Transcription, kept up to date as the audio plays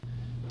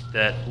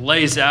that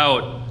lays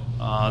out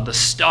the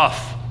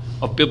stuff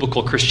of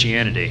biblical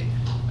Christianity,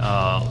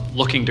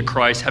 looking to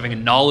Christ, having a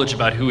knowledge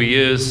about who he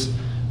is,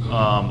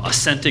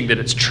 assenting that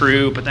it's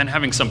true, but then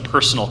having some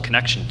personal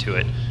connection to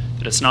it,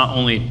 that it's not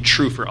only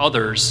true for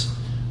others,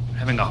 but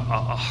having a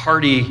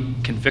hearty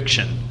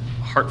conviction,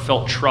 a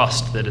heartfelt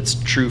trust that it's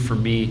true for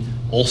me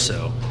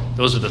also.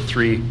 Those are the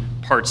three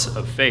parts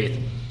of faith.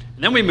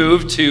 And then we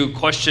moved to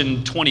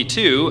question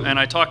 22, and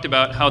I talked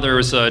about how there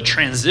was a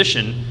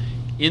transition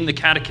in the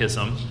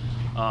catechism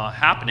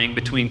happening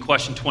between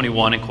question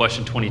 21 and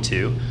question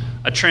 22,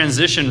 a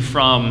transition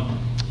from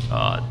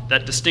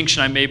that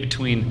distinction I made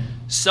between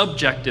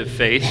subjective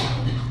faith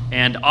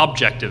and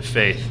objective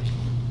faith.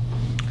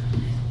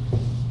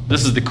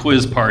 This is the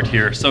quiz part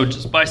here. So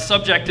just by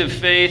subjective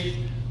faith,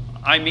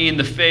 I mean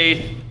the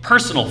faith,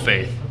 personal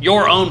faith,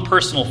 your own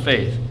personal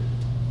faith,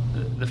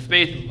 the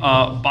faith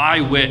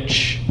by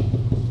which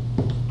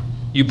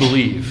you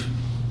believe.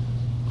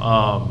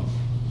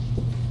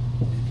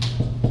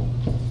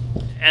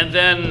 And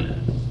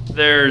then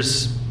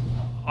there's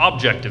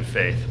objective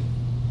faith,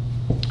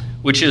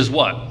 which is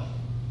what?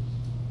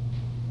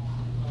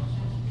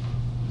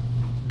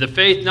 The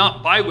faith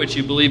not by which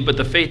you believe, but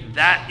the faith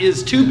that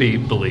is to be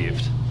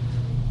believed.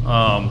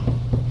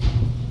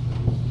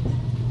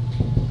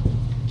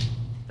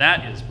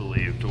 That is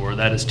believed, or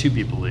that is to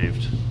be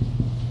believed.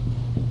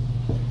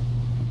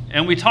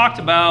 And we talked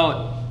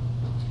about,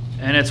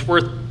 and it's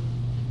worth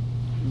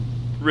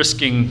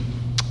risking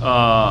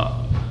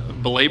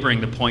belaboring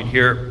the point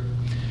here,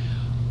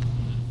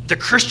 the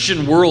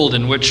Christian world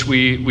in which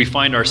we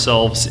find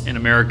ourselves in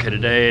America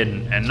today,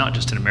 and not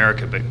just in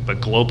America, but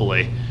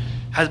globally,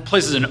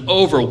 places an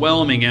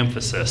overwhelming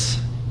emphasis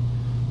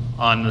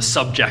on the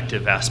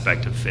subjective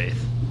aspect of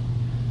faith.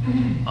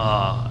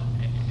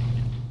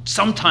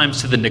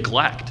 Sometimes to the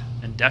neglect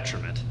and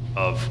detriment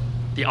of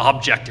the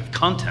objective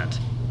content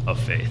of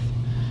faith.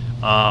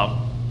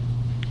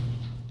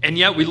 And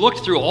yet we looked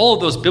through all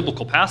of those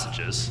biblical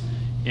passages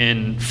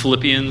in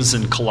Philippians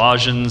and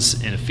Colossians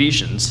and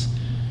Ephesians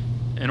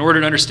in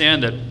order to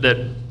understand that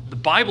the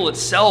Bible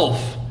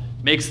itself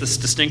makes this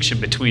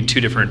distinction between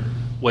two different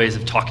ways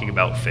of talking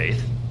about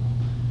faith,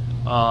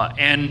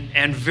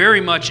 and very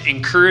much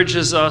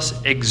encourages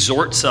us,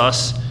 exhorts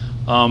us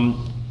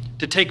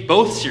to take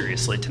both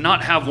seriously, to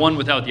not have one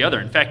without the other.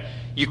 In fact,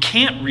 you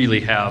can't really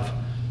have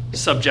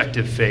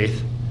subjective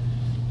faith,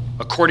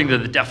 according to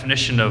the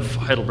definition of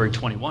Heidelberg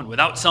 21,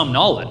 without some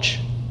knowledge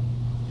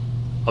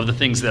of the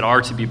things that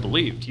are to be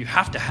believed. You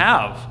have to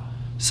have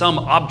some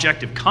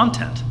objective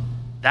content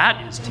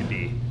that is to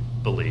be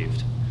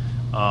believed.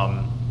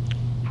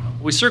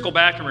 We circle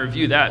back and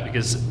review that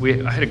because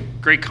I had a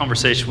great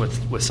conversation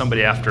with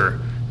somebody after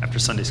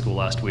Sunday school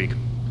last week,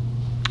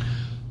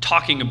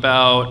 talking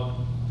about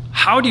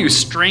how do you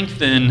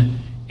strengthen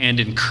and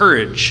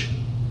encourage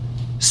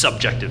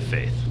subjective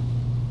faith?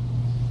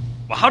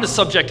 Well, how does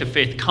subjective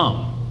faith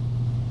come?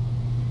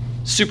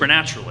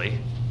 Supernaturally.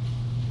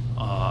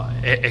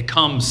 It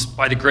comes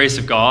by the grace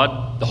of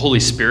God, the Holy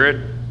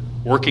Spirit,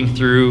 working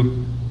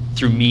through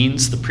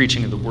means, the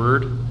preaching of the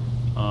Word,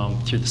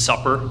 through the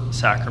supper, the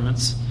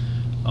sacraments.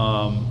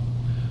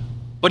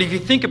 But if you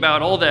think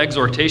about all the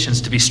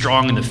exhortations to be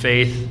strong in the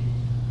faith,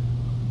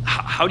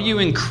 how do you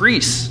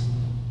increase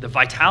the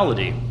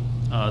vitality,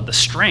 the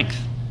strength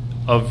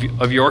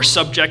of your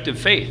subjective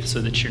faith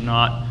so that you're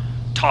not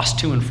tossed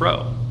to and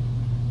fro?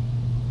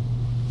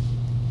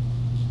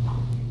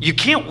 You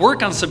can't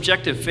work on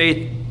subjective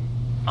faith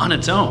on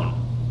its own.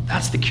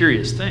 That's the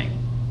curious thing.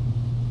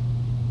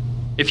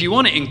 If you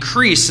want to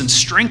increase and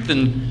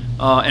strengthen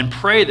and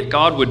pray that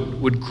God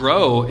would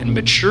grow and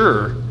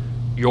mature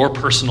your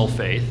personal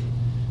faith,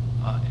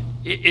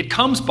 it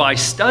comes by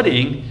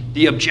studying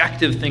the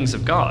objective things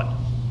of God.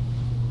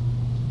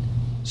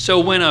 So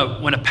when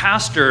a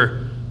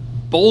pastor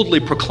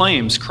boldly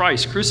proclaims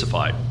Christ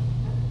crucified,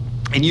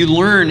 and you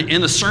learn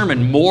in the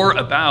sermon more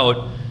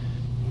about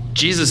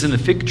Jesus in the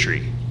fig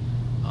tree,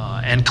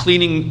 and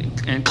cleaning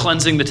and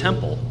cleansing the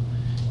temple,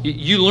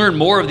 you learn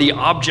more of the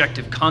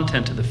objective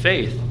content of the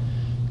faith.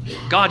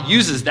 God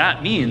uses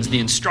that means, the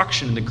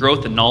instruction, the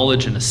growth and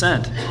knowledge and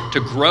assent, to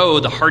grow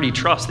the hearty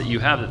trust that you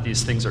have that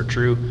these things are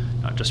true,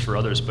 not just for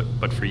others,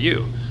 but for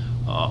you.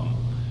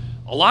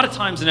 A lot of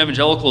times in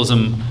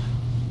evangelicalism,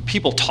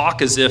 people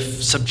talk as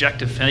if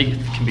subjective faith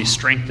can be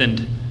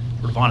strengthened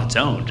sort of on its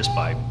own, just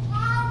by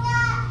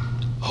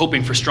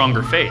hoping for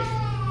stronger faith,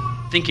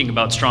 thinking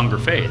about stronger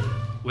faith,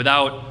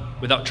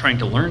 without trying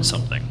to learn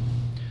something.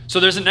 So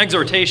there's an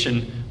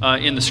exhortation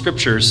in the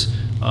Scriptures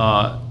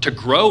to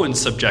grow in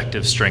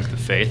subjective strength of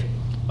faith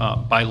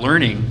by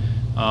learning,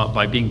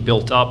 by being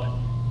built up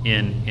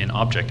in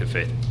objective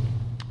faith.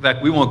 In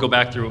fact, we won't go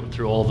back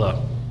through all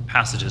the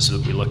passages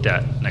that we looked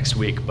at next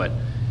week, but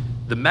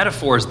the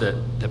metaphors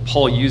that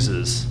Paul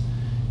uses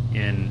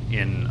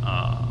in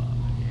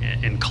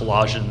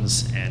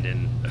Colossians and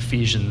in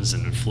Ephesians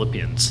and in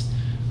Philippians,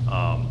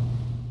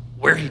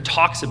 where he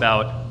talks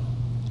about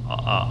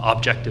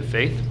objective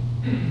faith,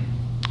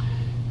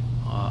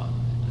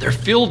 they're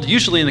filled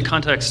usually in the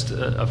context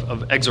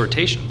of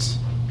exhortations.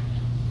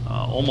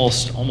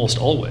 almost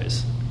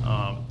always.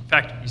 In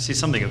fact, you see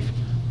something of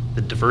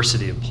the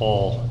diversity of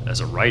Paul as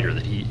a writer,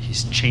 that he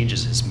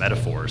changes his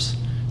metaphors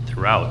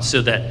throughout,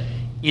 so that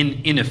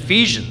in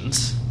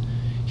Ephesians,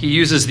 he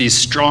uses these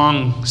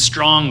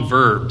strong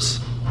verbs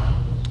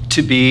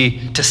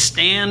to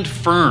stand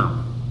firm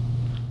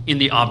in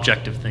the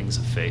objective things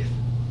of faith,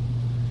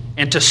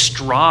 and to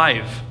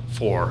strive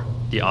for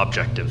the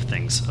objective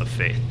things of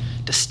faith,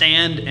 to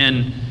stand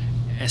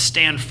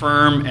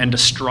firm and to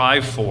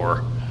strive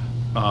for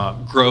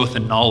growth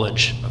and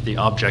knowledge of the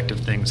objective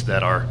things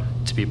that are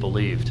to be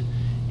believed.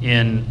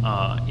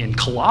 In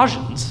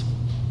Colossians,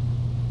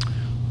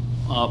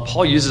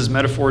 Paul uses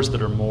metaphors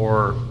that are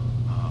more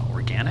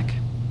organic.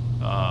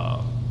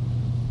 I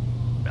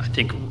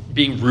think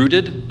being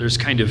rooted, there's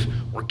kind of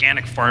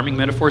organic farming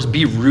metaphors.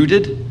 Be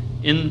rooted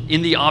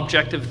in the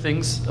objective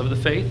things of the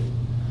faith.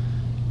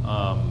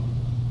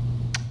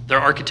 There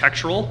are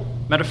architectural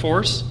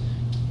metaphors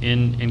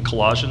in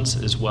Colossians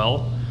as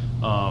well.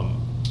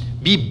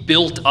 Be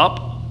built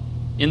up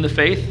in the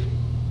faith.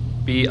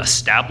 Be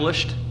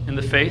established in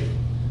the faith,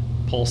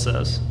 Paul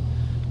says,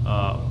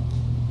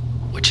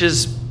 which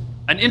is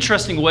an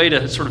interesting way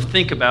to sort of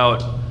think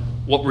about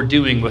what we're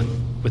doing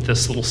with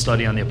this little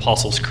study on the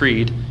Apostles'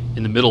 Creed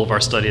in the middle of our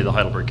study of the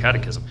Heidelberg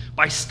Catechism.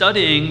 By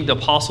studying the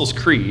Apostles'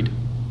 Creed,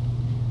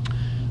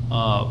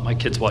 my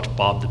kids watch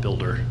Bob the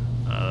Builder.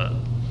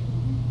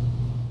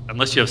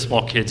 Unless you have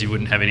small kids, you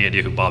wouldn't have any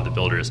idea who Bob the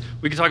Builder is.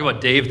 We could talk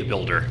about Dave the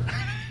Builder.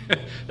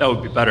 That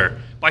would be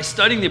better. By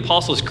studying the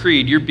Apostles'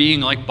 Creed, you're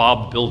being like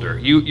Bob the Builder.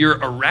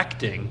 You're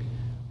erecting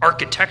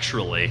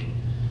architecturally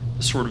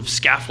the sort of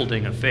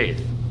scaffolding of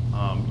faith.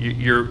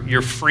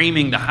 You're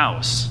framing the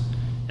house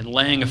and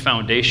laying a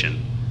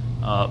foundation.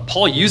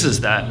 Paul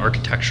uses that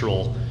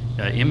architectural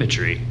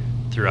imagery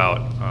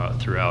throughout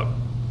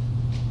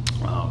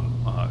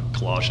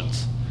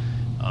Colossians.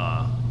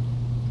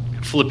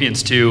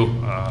 Philippians 2,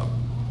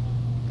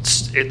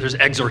 there's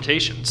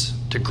exhortations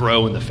to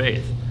grow in the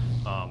faith.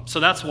 So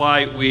that's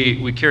why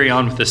we carry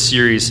on with this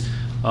series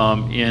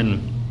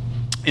in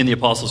the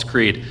Apostles'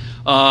 Creed.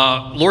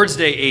 Lord's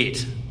Day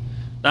 8,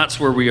 that's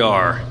where we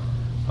are.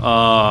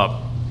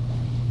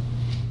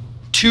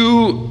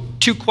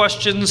 Two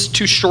questions,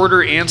 two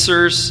shorter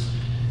answers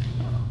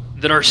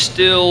that are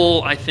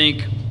still, I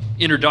think,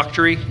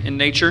 introductory in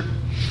nature.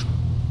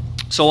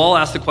 So I'll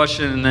ask the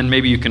question, and then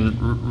maybe you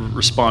can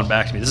respond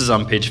back to me. This is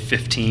on page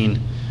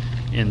 15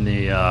 in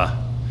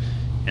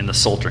the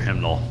Psalter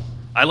hymnal.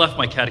 I left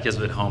my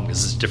catechism at home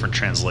because it's different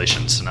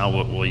translations, so now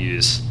we'll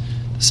use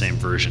the same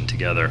version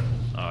together.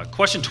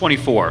 Question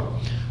 24.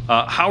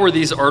 How are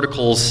these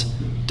articles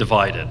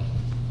divided?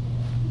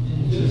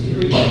 Into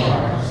three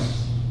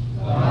parts: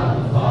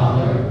 God the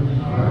Father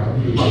in our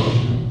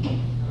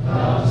creation,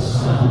 God the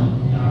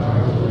Son in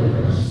our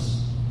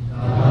deliverance,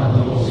 God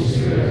the Holy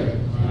Spirit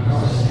in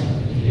our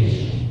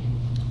sanctification.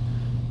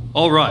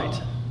 All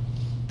right.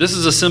 This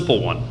is a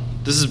simple one.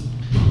 This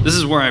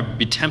is where I'd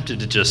be tempted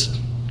to just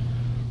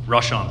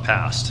rush on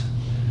past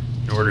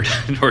in order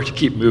to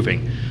keep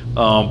moving.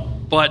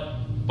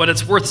 But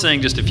it's worth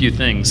saying just a few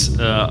things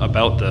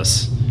about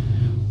this.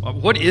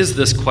 What is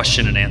this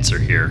question and answer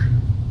here?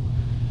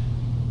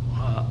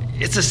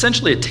 It's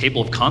essentially a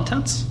table of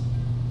contents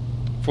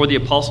for the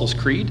Apostles'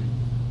 Creed.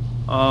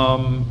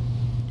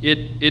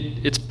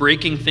 It's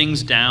breaking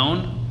things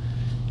down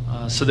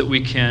so that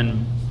we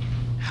can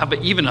have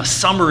even a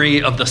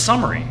summary of the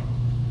summary.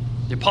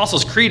 The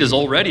Apostles' Creed is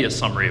already a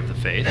summary of the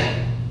faith.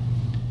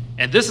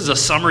 And this is a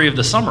summary of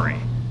the summary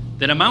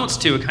that amounts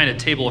to a kind of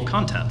table of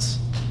contents.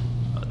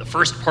 The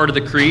first part of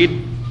the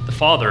Creed, the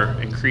Father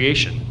and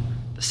creation.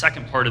 The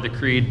second part of the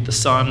Creed, the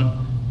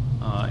Son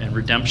and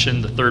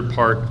redemption. The third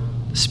part,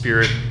 the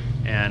Spirit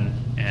and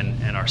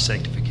our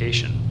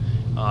sanctification.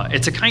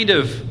 It's a kind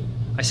of,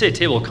 I say a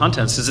table of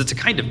contents, because it's a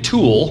kind of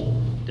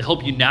tool to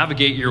help you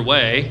navigate your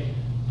way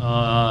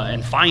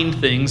and find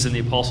things in the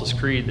Apostles'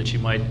 Creed that you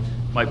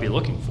might be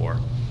looking for.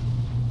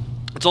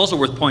 It's also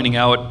worth pointing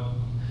out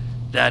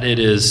that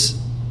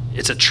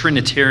it's a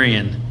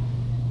Trinitarian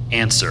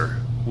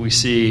answer. We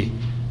see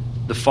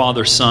the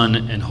Father, Son,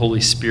 and Holy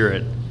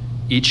Spirit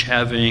each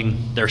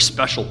having their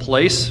special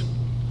place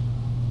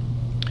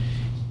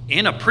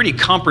and a pretty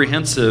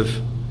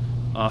comprehensive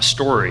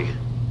story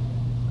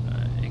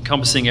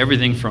encompassing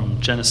everything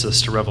from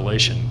Genesis to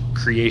Revelation: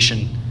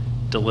 creation,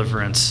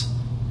 deliverance,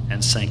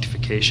 and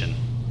sanctification.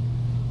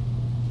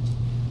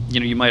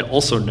 You might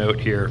also note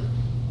here,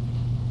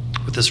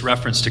 with this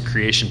reference to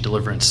creation,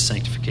 deliverance,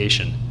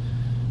 sanctification,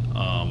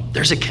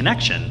 there's a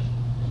connection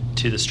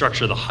to the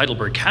structure of the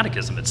Heidelberg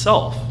Catechism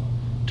itself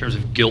in terms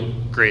of guilt,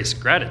 grace,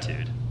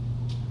 gratitude.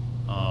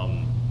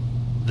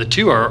 The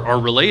two are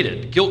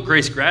related. Guilt,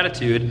 grace,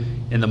 gratitude,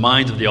 in the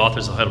minds of the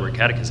authors of the Heidelberg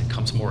Catechism,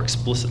 comes more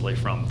explicitly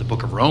from the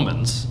book of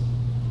Romans.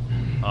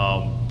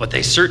 But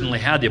they certainly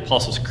had the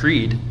Apostles'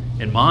 Creed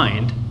in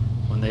mind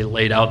when they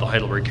laid out the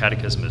Heidelberg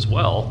Catechism as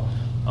well.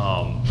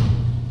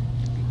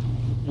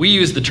 We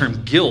use the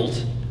term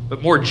guilt,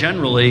 but more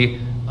generally,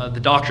 the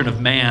doctrine of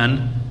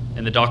man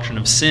and the doctrine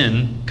of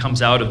sin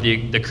comes out of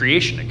the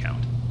creation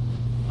account.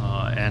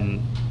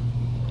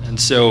 And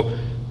so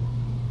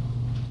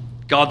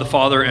God the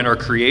Father and our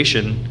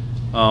creation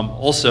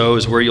also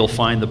is where you'll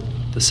find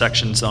the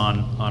sections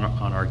on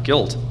our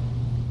guilt.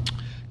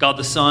 God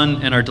the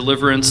Son and our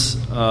deliverance,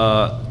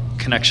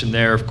 connection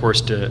there, of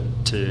course, to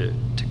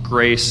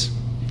grace.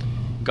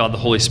 God the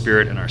Holy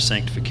Spirit and our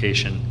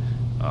sanctification.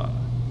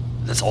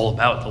 That's all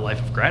about the life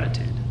of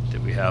gratitude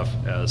that we have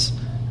as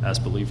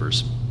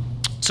believers.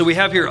 So we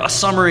have here a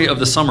summary of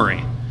the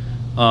summary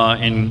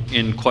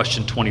in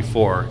question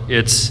 24.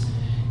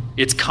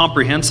 It's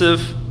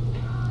comprehensive.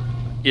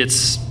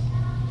 It's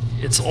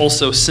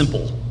also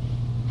simple.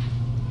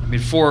 I mean,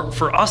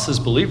 for us as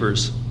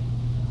believers,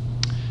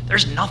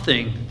 there's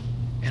nothing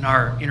in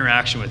our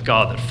interaction with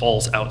God that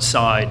falls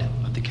outside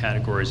of the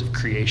categories of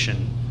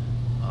creation,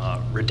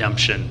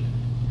 redemption,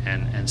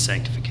 and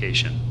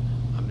sanctification.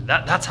 I mean,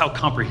 that's how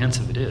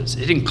comprehensive it is.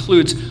 It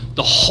includes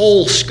the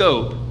whole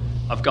scope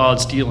of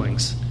God's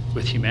dealings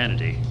with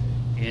humanity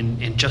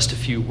in just a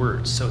few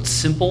words. So it's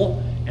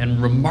simple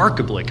and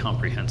remarkably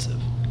comprehensive.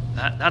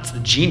 That's the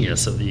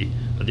genius of the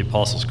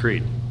Apostles'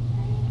 Creed.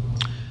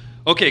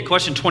 Okay,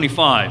 question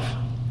 25.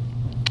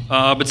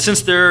 But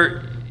since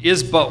there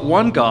is but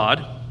one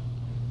God,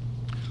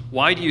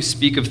 why do you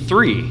speak of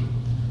three,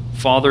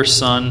 Father,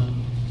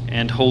 Son,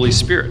 and Holy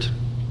Spirit?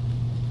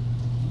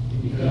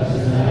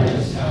 Because that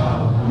is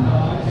how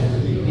God has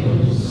revealed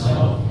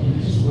himself in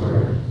his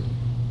word.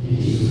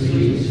 These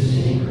three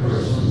distinct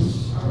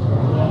persons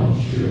are one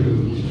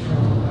true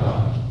eternal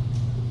God.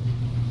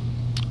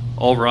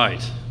 All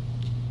right.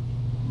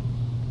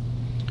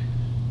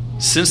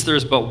 Since there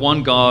is but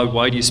one God,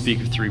 why do you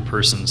speak of three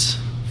persons,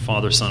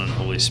 Father, Son, and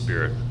Holy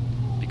Spirit?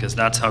 Because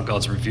that's how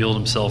God's revealed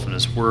himself in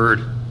his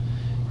word.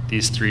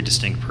 These three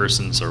distinct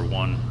persons are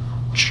one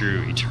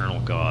true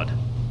eternal God.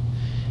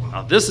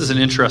 Now, this is an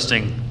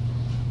interesting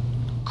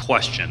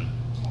question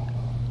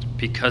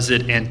because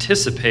it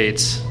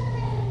anticipates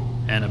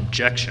an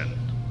objection,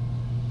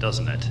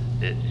 doesn't it?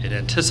 It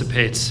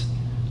anticipates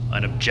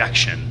an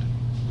objection.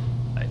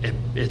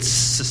 It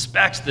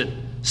suspects that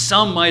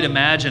some might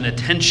imagine a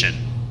tension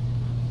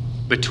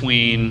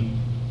between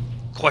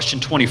question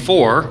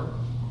 24,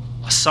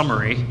 a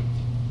summary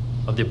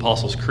of the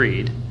Apostles'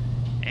 Creed,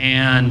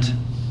 and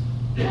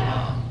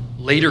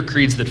later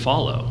creeds that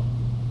follow,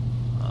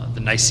 the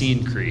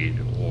Nicene Creed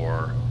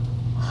or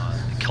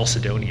the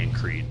Chalcedonian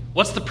Creed.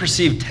 What's the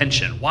perceived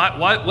tension?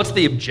 What's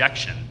the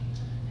objection?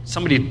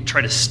 Somebody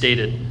try to state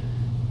it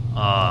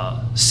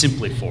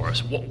simply for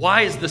us.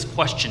 Why is this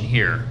question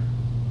here?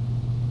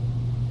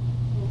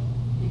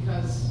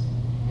 Because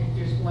if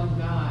there's one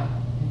God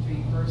and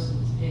three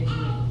persons, it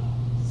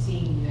would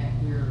seem that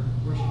we're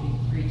worshiping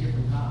three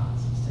different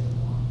gods instead of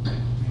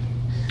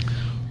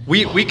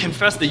one. We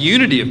confess the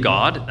unity of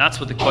God. That's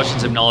what the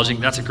question's acknowledging.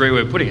 That's a great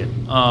way of putting it.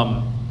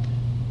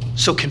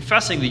 So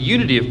confessing the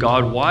unity of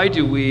God, why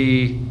do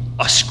we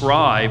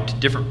ascribe to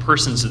different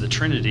persons of the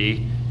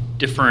Trinity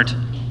different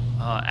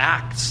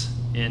acts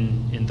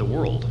in the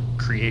world?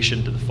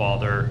 Creation to the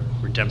Father,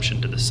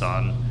 redemption to the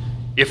Son.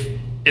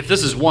 If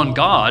this is one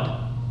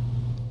God,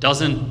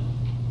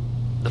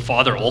 doesn't the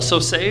Father also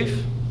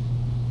save?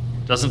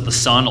 Doesn't the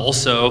Son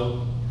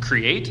also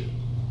create?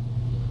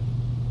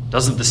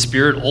 Doesn't the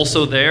Spirit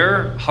also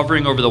there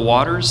hovering over the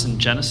waters in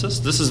Genesis?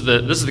 This is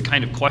the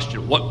kind of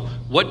question.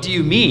 What do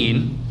you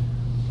mean?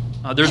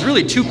 There's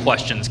really two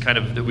questions kind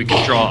of that we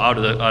can draw out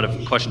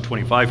of question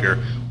 25 here.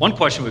 One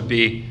question would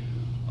be,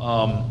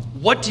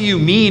 what do you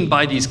mean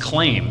by these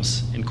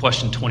claims in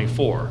question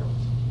 24?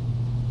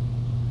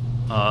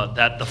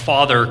 That the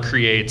Father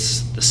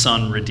creates, the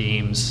Son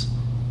redeems,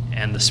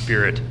 and the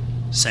Spirit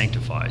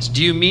sanctifies.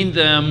 Do you mean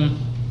them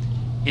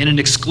in an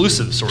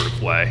exclusive sort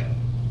of way?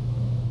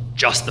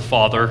 Just the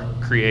Father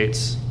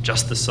creates,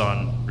 just the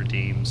Son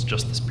redeems,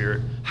 just the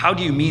Spirit? How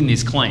do you mean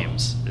these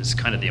claims is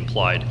kind of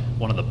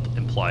one of the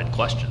implied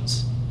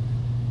questions.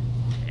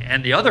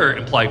 And the other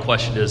implied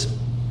question is,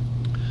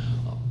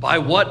 by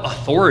what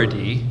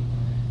authority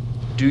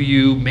do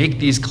you make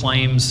these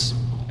claims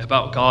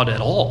about God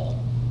at all?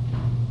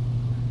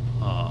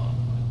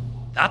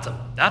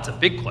 That's a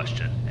big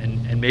question,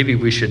 and maybe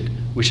we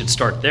should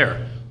start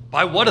there.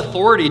 By what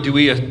authority do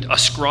we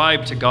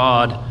ascribe to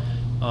God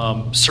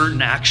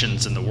certain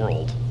actions in the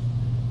world?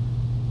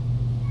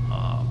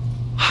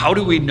 How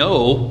do we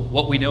know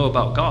what we know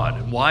about God?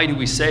 And why do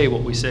we say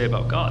what we say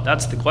about God?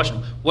 That's the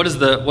question. What does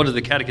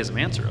the Catechism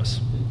answer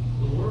us?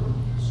 The word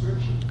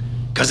Scripture.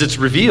 Because it's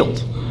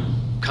revealed.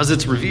 Because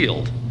it's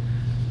revealed.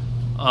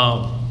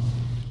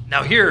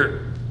 Now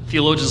here,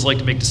 theologians like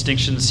to make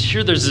distinctions.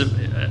 Here there's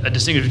a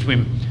distinction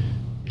between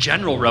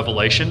general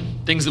revelation,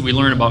 things that we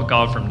learn about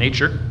God from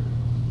nature,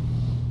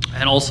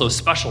 and also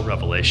special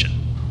revelation.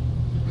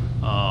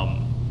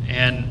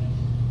 And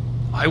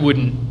I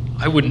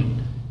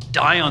wouldn't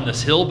die on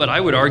this hill, but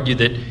I would argue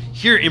that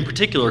here in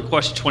particular,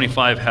 question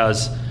 25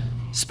 has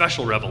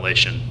special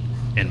revelation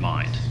in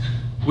mind.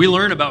 We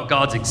learn about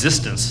God's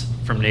existence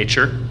from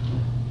nature,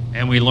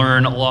 and we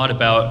learn a lot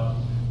about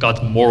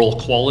God's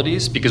moral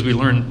qualities because we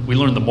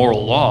learn the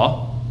moral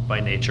law by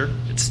nature.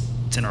 It's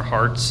in our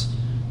hearts.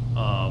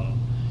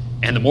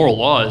 And the moral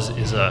law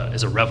is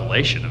a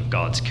revelation of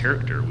God's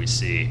character. We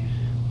see,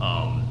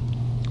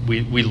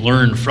 we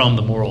learn from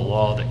the moral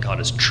law that God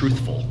is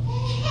truthful,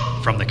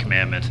 from the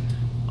commandment,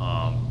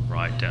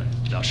 right?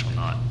 Thou shalt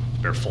not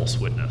bear false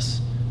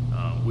witness.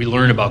 We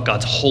learn about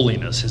God's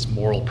holiness, his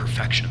moral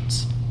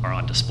perfections are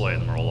on display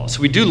in the moral law.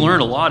 So we do learn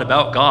a lot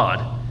about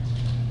God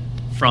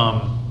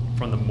from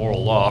the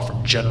moral law,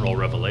 from general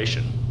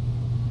revelation.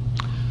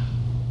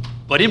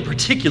 But in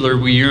particular,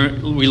 we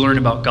learn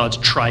about God's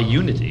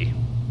triunity,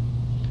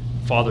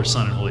 Father,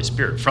 Son, and Holy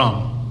Spirit,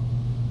 from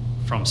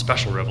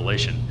special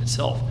revelation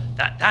itself.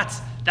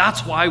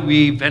 That's why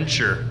we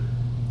venture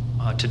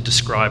to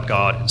describe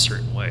God in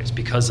certain ways,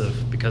 because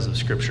of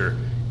Scripture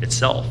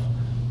itself.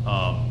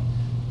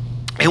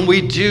 And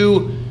we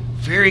do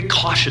very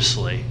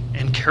cautiously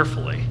and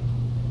carefully,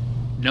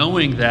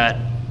 knowing that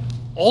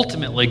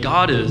ultimately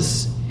God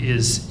is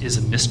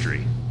a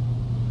mystery.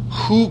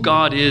 Who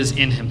God is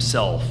in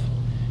himself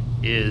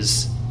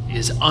is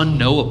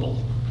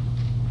unknowable.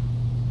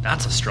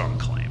 That's a strong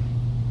claim.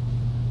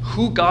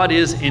 Who God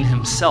is in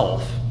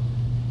himself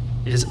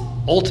is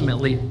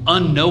ultimately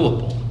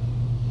unknowable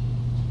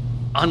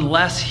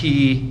unless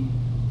he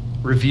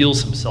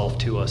reveals himself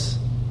to us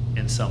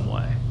in some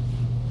way.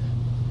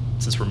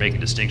 Since we're making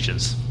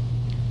distinctions,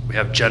 we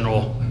have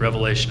general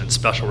revelation and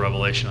special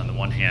revelation on the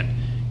one hand.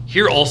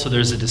 Here also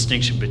there's a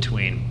distinction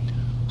between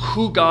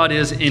who God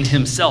is in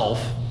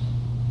himself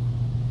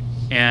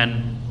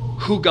and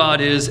who God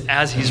is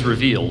as he's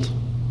revealed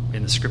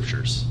in the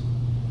Scriptures.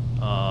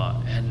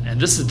 And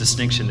this is a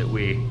distinction that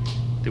we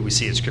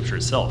see in Scripture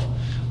itself.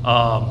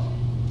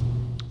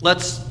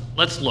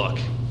 Let's look.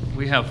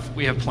 We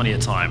have plenty of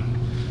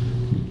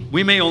time.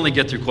 We may only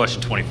get through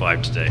question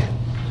 25 today.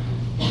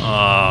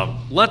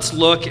 Let's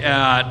look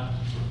at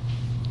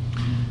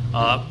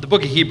the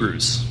book of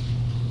Hebrews.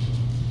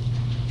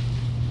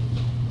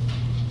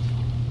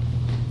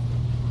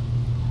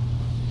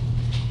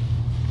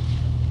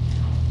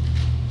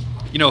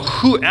 You know,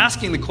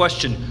 asking the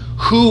question,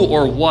 who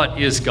or what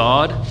is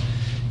God,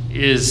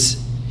 is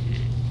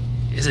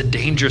a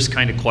dangerous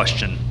kind of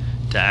question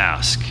to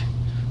ask.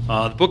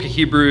 The book of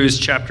Hebrews,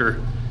 chapter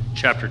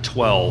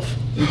 12.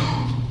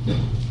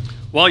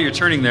 While you're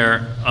turning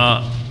there,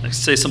 let's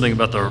say something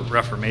about the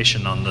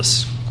Reformation on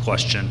this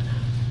question.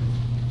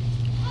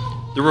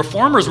 The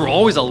Reformers were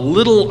always a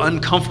little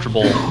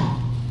uncomfortable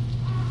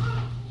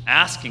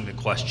asking the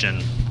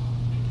question,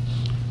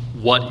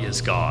 what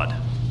is God?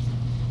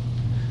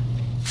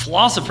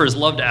 Philosophers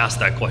love to ask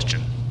that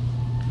question.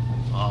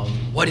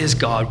 What is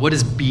God? What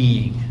is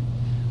being?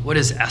 What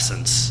is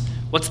essence?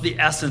 What's the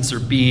essence or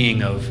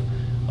being of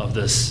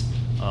this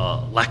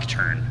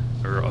lectern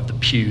or of the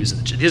pews?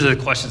 These are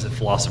the questions that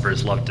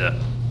philosophers love to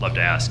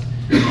ask.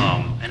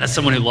 And as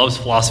someone who loves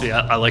philosophy,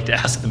 I like to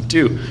ask them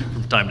too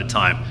from time to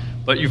time.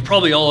 But you've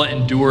probably all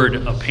endured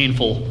a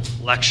painful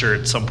lecture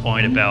at some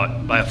point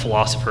by a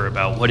philosopher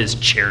about what is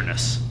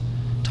chairness,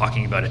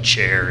 talking about a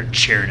chair and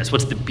chairness.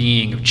 What's the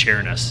being of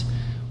chairness?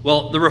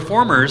 Well, the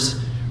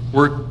Reformers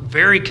were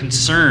very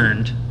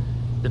concerned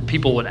that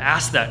people would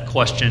ask that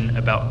question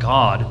about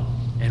God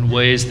in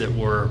ways that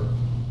were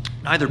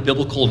neither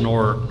biblical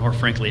nor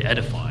frankly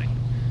edifying.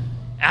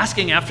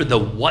 Asking after the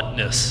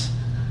whatness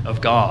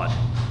of God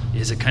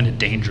is a kind of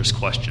dangerous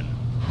question,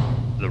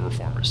 the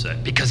Reformers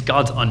said, because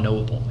God's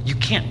unknowable. You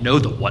can't know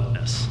the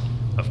whatness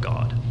of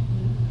God.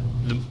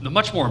 The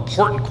much more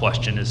important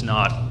question is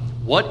not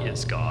what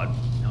is God,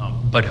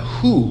 but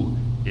who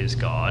is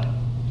God?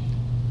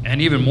 And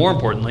even more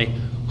importantly,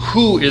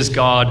 who is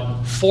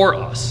God for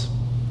us?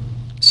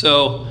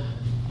 So,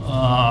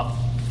 I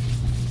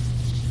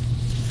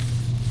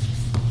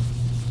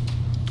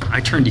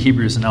turned to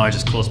Hebrews and now I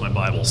just closed my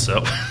Bible,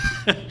 so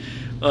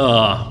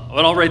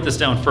but I'll write this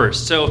down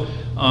first. So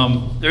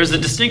there's a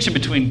distinction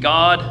between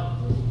God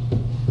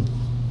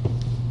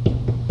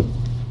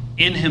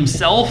in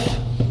himself,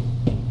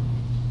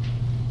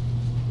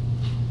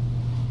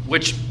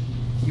 which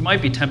you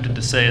might be tempted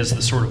to say is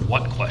the sort of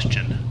what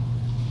question,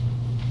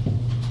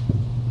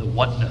 the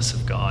whatness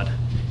of God,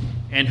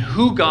 and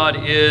who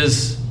God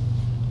is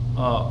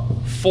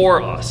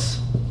for us.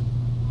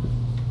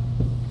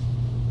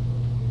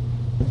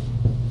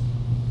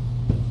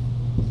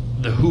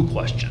 The who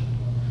question.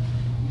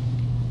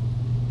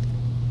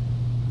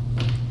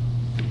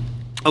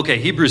 Okay,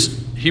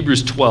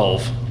 Hebrews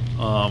 12.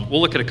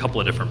 We'll look at a couple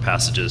of different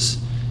passages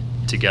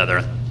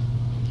together.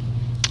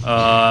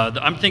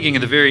 I'm thinking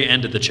at the very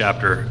end of the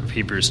chapter of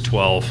Hebrews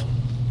 12.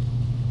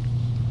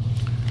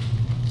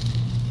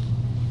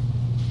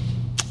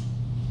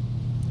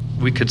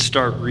 We could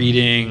start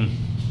reading.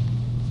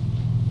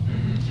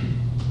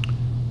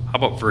 How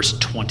about verse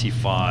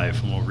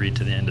 25? And we'll read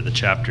to the end of the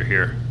chapter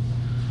here.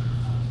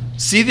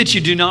 See that you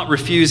do not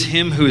refuse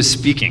him who is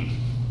speaking.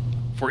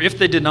 For if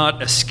they did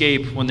not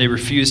escape when they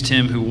refused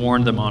him who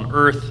warned them on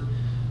earth,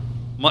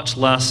 much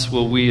less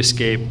will we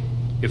escape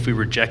if we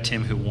reject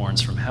him who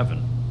warns from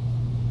heaven.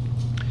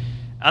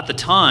 At the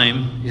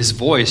time, his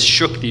voice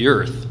shook the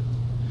earth,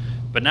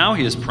 but now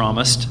he has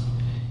promised,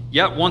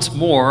 Yet once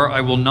more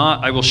I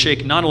will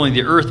shake not only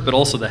the earth but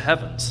also the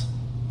heavens.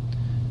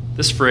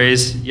 This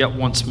phrase, yet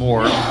once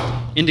more,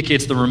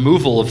 indicates the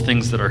removal of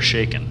things that are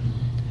shaken.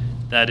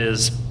 That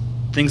is,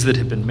 things that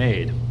have been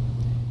made,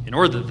 in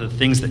order that the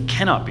things that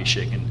cannot be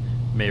shaken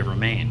may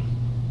remain.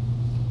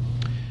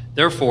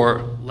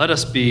 Therefore, let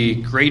us be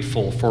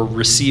grateful for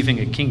receiving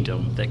a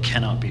kingdom that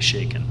cannot be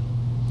shaken.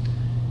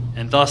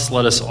 And thus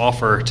let us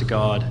offer to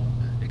God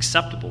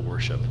acceptable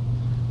worship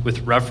with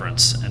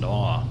reverence and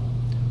awe,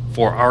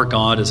 for our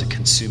God is a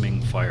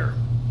consuming fire.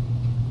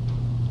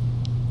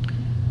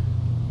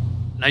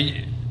 Now,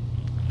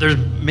 there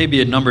may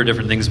be a number of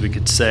different things we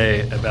could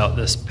say about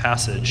this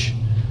passage,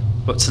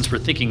 but since we're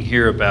thinking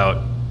here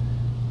about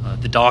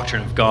the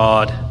doctrine of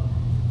God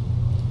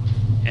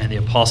and the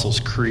Apostles'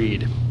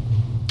 Creed,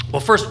 well,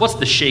 first, what's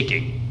the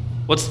shaking?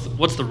 What's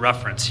the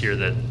reference here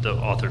that the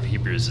author of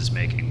Hebrews is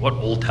making? What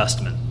Old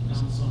Testament?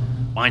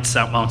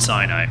 Mount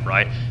Sinai,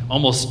 right?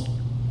 Almost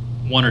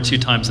one or two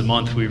times a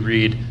month we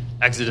read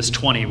Exodus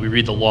 20. We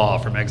read the law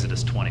from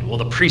Exodus 20. Well,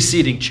 the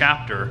preceding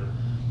chapter,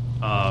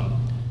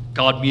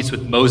 God meets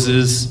with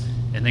Moses,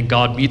 and then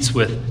God meets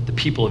with the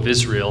people of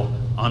Israel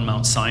on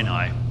Mount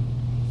Sinai.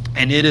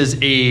 And it is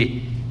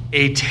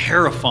a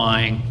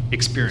terrifying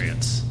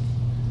experience.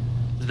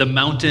 The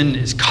mountain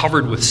is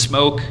covered with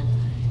smoke.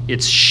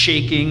 It's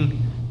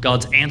shaking.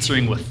 God's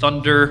answering with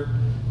thunder.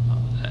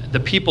 The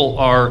people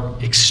are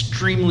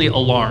extremely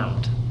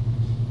alarmed.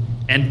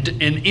 And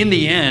in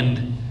the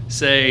end,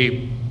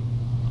 say,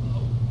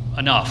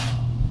 enough.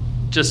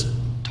 Just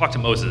talk to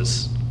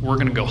Moses. We're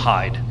going to go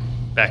hide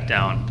back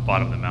down at the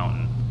bottom of the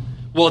mountain.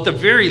 Well, at the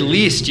very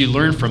least, you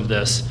learn from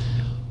this,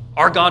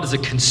 our God is a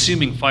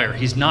consuming fire.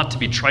 He's not to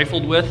be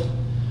trifled with.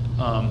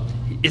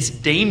 It's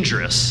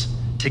dangerous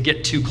to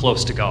get too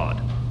close to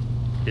God,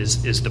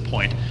 is the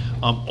point.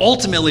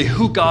 Ultimately,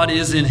 who God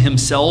is in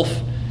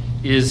himself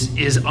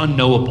is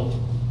unknowable.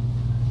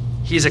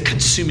 He's a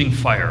consuming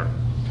fire.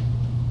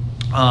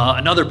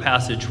 Another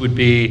passage would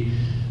be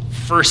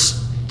 1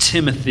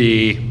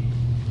 Timothy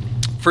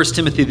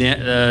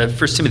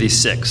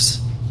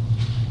 6.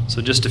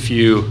 So just a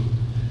few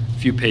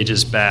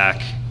pages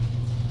back.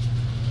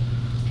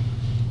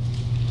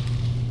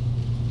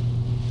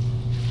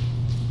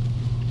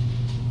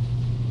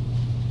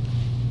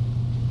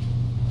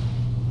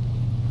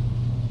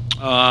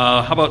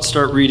 How about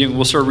start reading?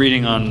 We'll start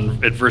reading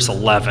at verse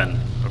 11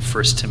 of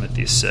 1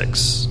 Timothy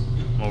 6.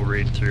 We'll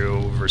read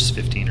through verse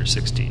 15 or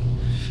 16.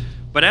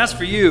 But as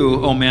for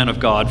you, O man of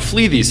God,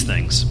 flee these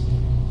things.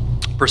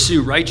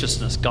 Pursue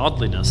righteousness,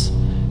 godliness,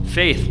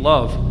 faith,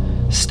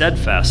 love,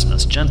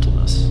 steadfastness,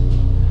 gentleness.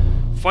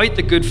 Fight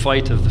the good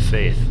fight of the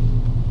faith.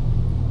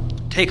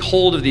 Take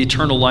hold of the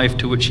eternal life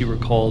to which you were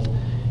called,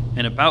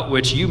 and about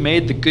which you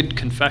made the good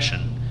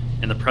confession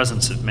in the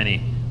presence of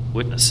many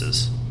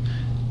witnesses.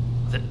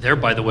 There,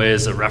 by the way,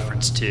 is a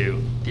reference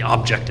to the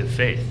object of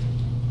faith.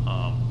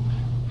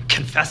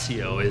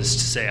 Confessio is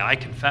to say, I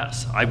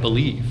confess, I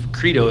believe.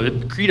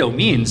 Credo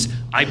means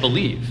I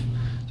believe.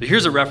 So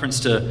here's a reference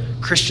to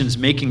Christians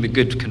making the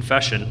good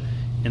confession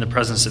in the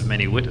presence of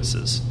many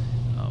witnesses.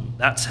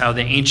 That's how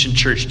the ancient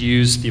church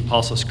used the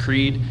Apostles'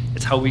 Creed.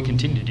 It's how we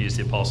continue to use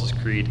the Apostles'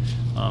 Creed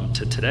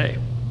to today.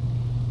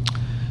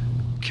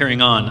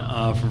 Carrying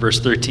on from verse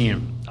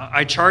 13.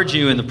 I charge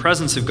you in the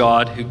presence of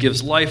God, who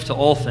gives life to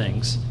all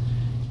things,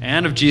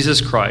 and of Jesus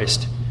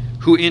Christ,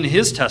 who in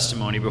his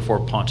testimony before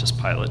Pontius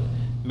Pilate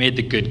made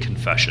the good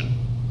confession,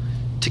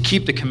 to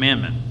keep the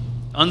commandment,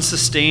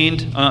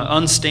 unstained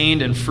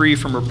and free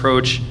from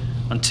reproach,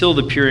 until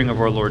the appearing of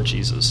our Lord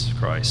Jesus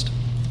Christ,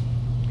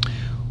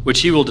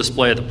 which he will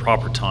display at the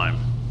proper time.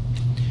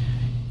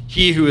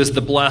 He who is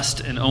the blessed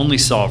and only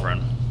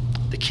sovereign,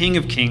 the King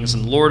of kings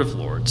and Lord of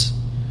lords,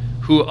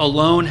 who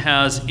alone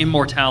has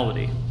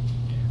immortality,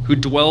 who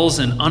dwells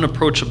in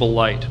unapproachable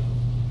light,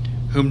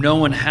 whom no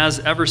one has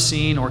ever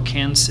seen or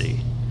can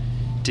see,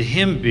 to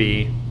him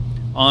be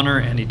honor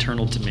and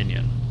eternal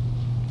dominion.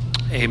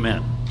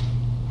 Amen.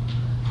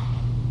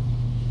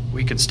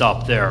 We can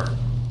stop there.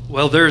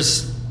 Well,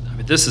 this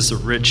is a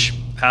rich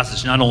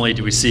passage. Not only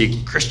do we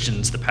see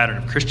Christians, the pattern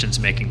of Christians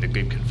making the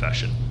good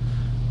confession,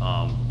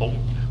 but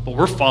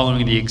we're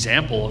following the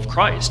example of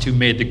Christ, who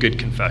made the good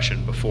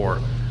confession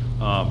before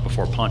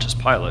Pontius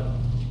Pilate.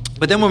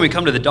 But then when we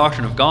come to the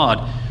doctrine of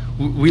God,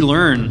 we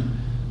learn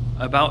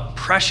about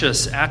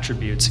precious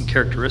attributes and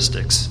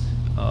characteristics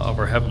of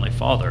our Heavenly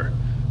Father.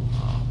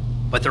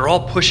 But they're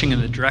all pushing in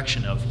the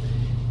direction of,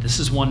 this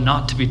is one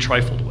not to be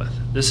trifled with.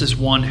 This is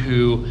one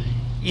who,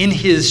 in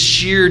his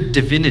sheer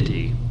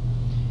divinity,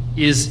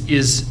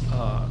 is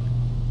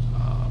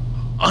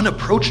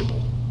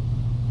unapproachable.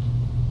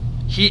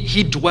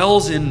 He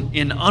dwells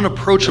in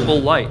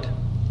unapproachable light.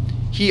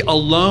 He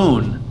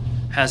alone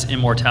has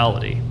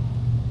immortality.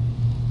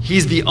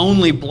 He's the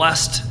only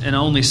blessed and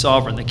only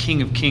sovereign, the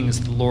King of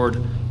kings, the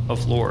Lord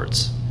of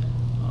lords.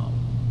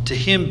 To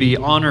him be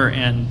honor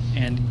and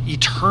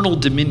eternal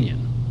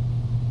dominion.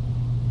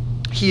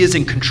 He is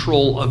in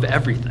control of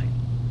everything.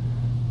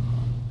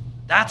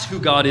 That's who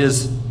God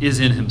is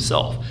in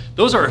himself.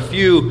 Those are a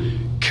few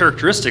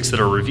characteristics that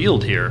are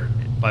revealed here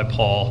by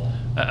Paul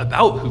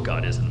about who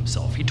God is in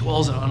himself. He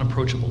dwells in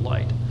unapproachable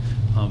light.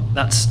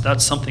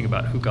 That's something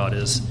about who God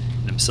is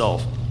in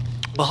himself.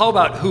 Well, how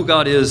about who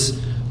God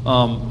is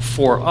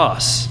for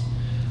us?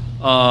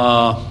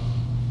 Well,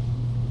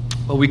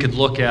 we could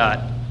look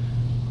at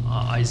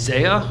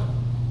Isaiah.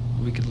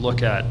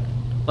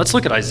 Let's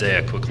look at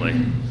Isaiah quickly.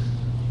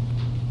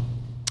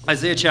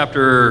 Isaiah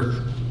chapter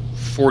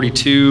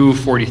 42,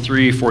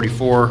 43,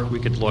 44, we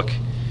could look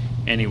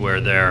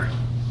anywhere there.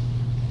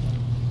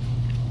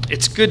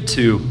 It's good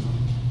to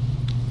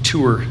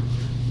tour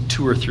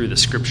through the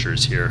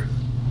scriptures here.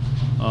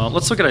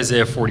 Let's look at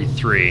Isaiah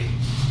 43.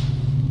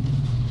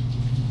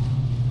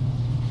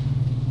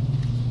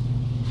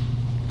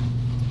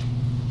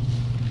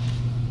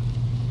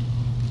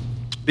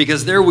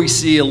 Because there we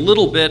see a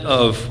little bit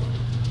of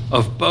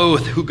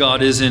both who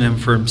God is in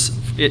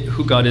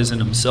who God is in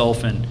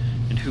himself and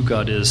who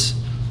God is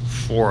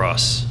for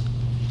us.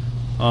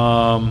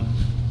 Um,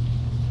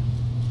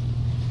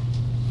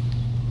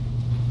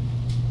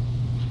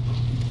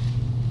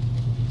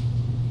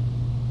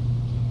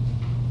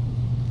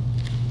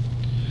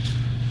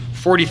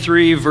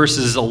 43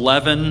 verses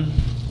 11,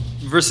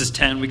 verses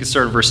 10. We can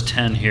start at verse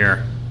 10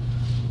 here.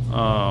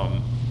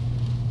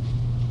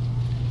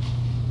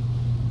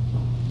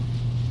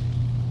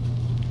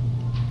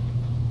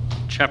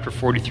 Chapter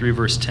 43,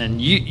 verse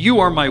 10. You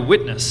are my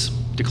witness,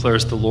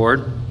 declares the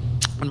Lord,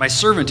 and my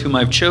servant whom I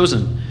have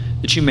chosen,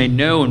 that you may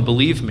know and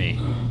believe me,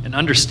 and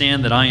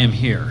understand that I am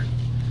here.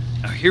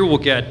 Now here we'll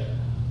get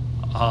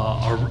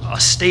a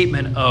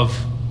statement of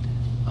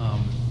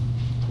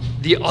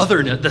the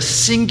otherness, the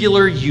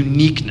singular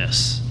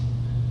uniqueness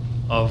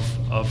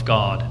of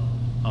God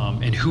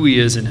and who he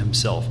is in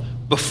himself.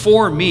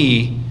 Before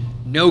me,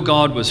 no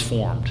God was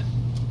formed,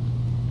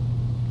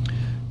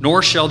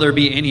 nor shall there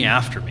be any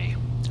after me.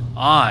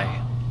 I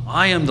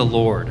am the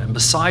Lord, and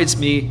besides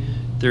me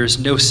there is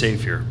no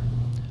Savior.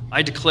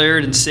 I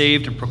declared and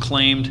saved and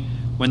proclaimed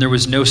when there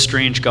was no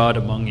strange God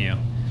among you.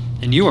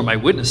 And you are my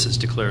witnesses,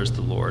 declares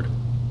the Lord.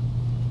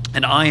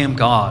 And I am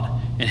God,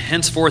 and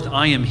henceforth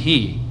I am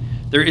he.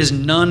 There is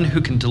none who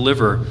can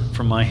deliver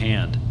from my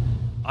hand.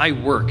 I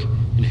work,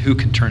 and who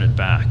can turn it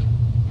back?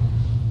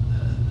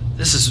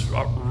 This is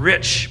a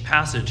rich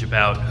passage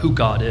about who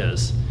God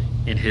is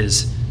in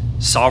his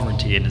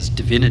sovereignty and his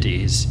divinity,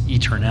 his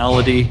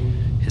eternality,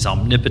 his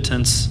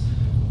omnipotence.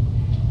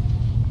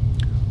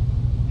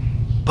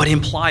 But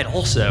implied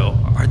also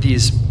are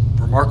these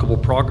remarkable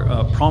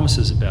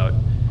promises about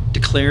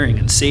declaring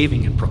and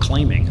saving and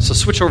proclaiming. So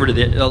switch over to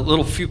a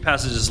little few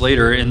passages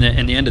later in the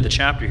end of the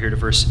chapter here to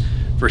verse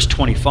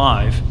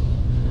 25.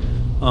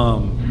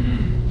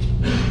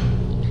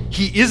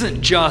 He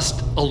isn't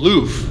just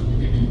aloof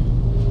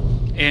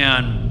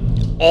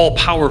and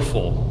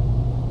all-powerful.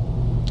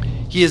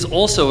 He is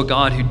also a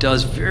God who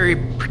does very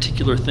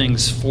particular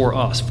things for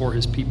us, for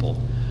his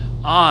people.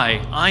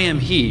 I am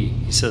he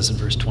says in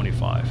verse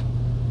 25,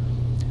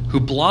 who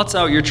blots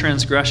out your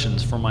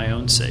transgressions for my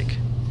own sake,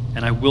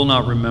 and I will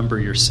not remember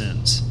your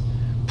sins.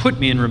 Put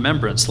me in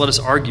remembrance, let us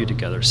argue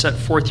together. Set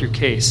forth your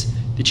case,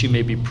 that you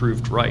may be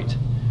proved right.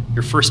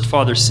 Your first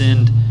father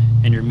sinned,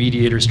 and your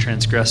mediators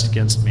transgressed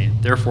against me.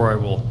 Therefore I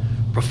will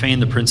profane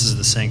the princes of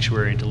the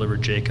sanctuary and deliver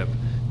Jacob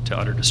to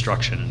utter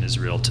destruction and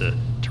Israel to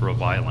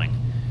reviling.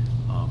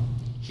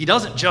 He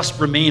doesn't just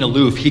remain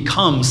aloof. He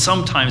comes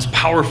sometimes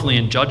powerfully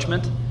in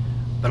judgment,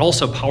 but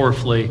also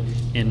powerfully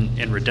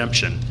in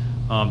redemption.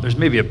 There's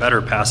maybe a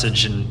better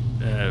passage, and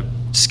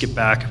skip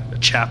back a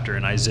chapter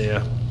in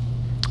Isaiah.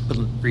 I've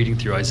been reading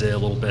through Isaiah a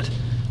little bit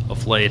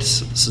of late,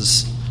 so this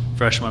is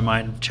fresh in my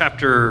mind.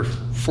 Chapter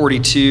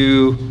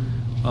 42,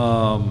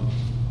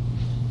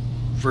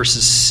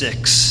 verses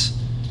 6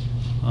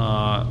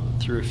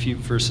 through a few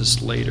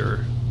verses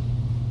later.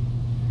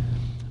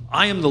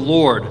 I am the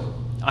Lord.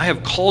 I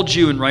have called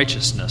you in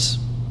righteousness.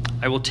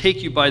 I will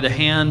take you by the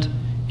hand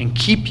and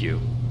keep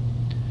you.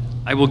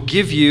 I will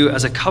give you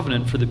as a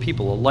covenant for the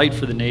people, a light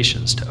for the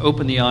nations, to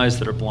open the eyes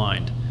that are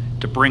blind,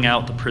 to bring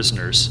out the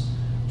prisoners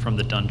from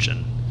the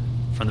dungeon,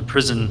 from the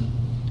prison,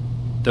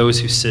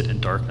 those who sit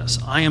in darkness.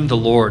 I am the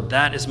Lord,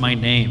 that is my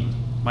name.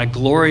 My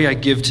glory I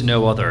give to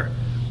no other,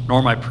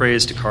 nor my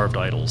praise to carved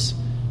idols.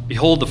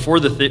 Behold,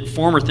 the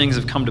former things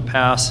have come to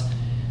pass,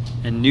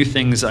 and new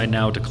things I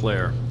now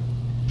declare.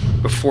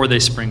 Before they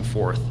spring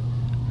forth,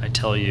 I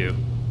tell you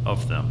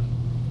of them.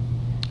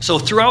 So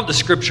throughout the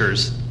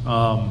scriptures,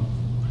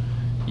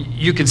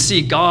 you can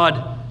see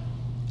God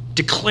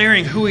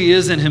declaring who he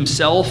is in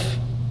himself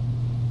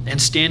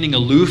and standing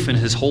aloof in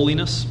his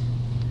holiness,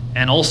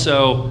 and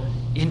also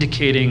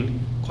indicating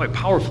quite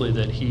powerfully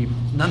that he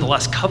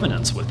nonetheless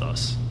covenants with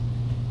us.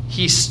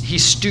 He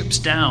stoops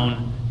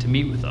down to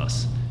meet with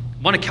us.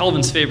 One of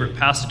Calvin's favorite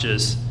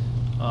passages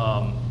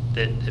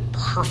that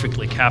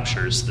perfectly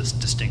captures this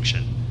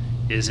distinction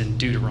is in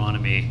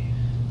Deuteronomy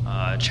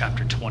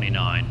chapter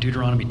 29.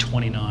 Deuteronomy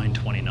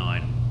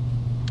 29:29.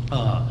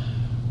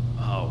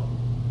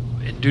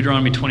 In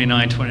Deuteronomy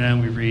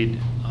 29:29 we read,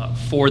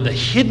 for the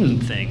hidden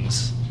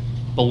things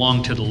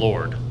belong to the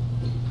Lord,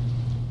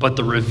 but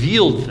the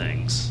revealed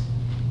things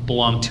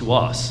belong to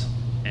us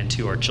and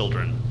to our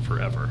children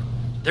forever.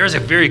 There's a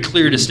very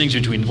clear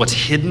distinction between what's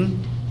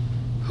hidden,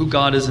 who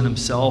God is in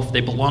himself.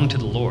 They belong to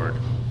the Lord.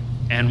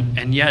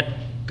 And yet,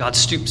 God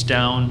stoops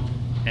down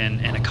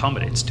and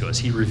accommodates to us.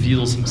 He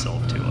reveals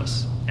himself to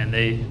us. And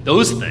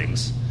those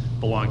things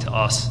belong to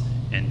us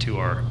and to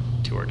our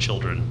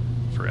children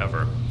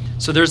forever.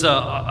 So there's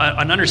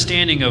an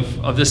understanding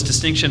of this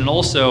distinction, and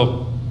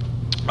also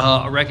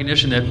a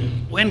recognition that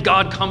when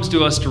God comes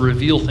to us to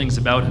reveal things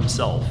about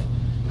himself,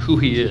 who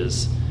he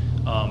is,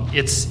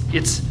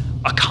 it's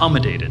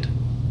accommodated.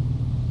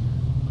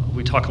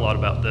 We talk a lot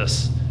about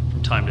this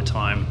from time to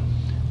time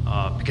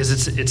because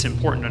it's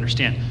important to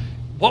understand.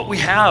 What we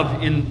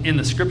have in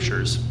the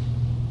scriptures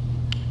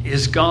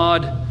is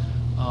God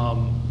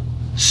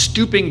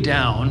stooping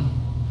down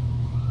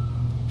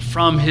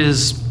from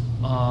his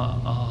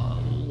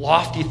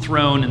lofty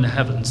throne in the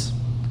heavens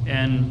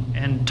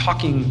and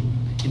talking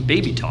in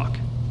baby talk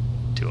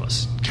to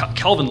us.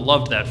 Calvin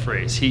loved that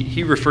phrase.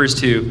 He refers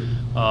to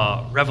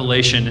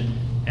Revelation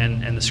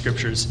and the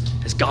scriptures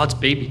as God's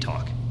baby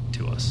talk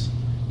to us.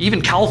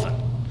 Even Calvin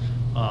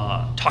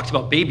talked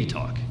about baby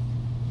talk.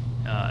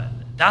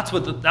 That's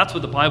what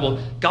the Bible.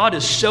 God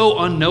is so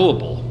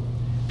unknowable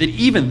that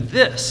even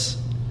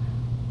this,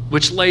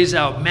 which lays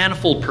out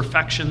manifold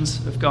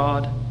perfections of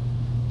God,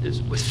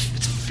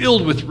 it's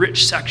filled with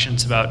rich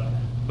sections about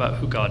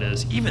who God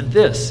is. Even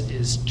this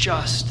is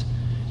just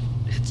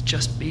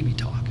baby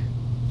talk,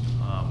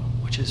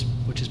 which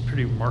is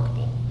pretty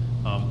remarkable.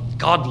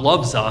 God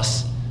loves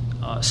us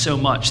so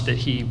much that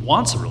he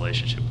wants a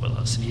relationship with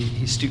us, and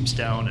he stoops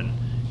down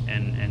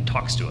and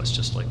talks to us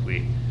just like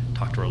we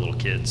talk to our little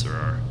kids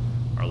or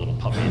our little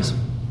puppies.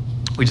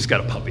 We just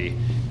got a puppy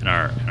in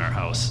our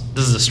house.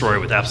 This is a story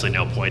with absolutely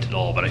no point at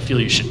all, but I feel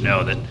you should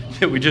know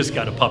that we just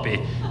got a puppy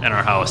in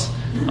our house.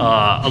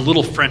 A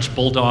little French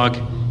bulldog.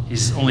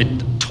 He's only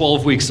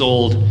 12 weeks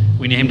old.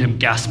 We named him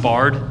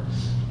Gaspard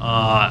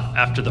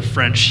after the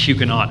French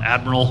Huguenot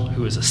admiral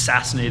who was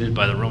assassinated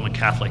by the Roman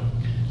Catholic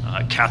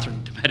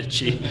Catherine de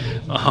Medici.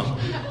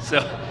 So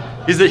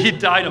he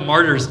died a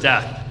martyr's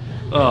death.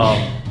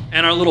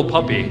 And our little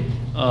puppy,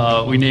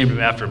 we named him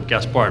after him,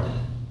 Gaspard.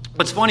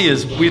 What's funny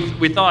is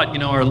we thought,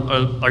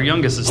 our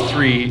youngest is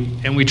 3,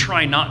 and we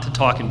try not to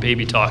talk in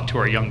baby talk to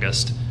our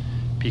youngest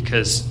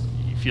because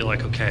you feel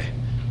like, okay,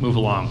 move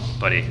along,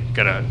 buddy. We're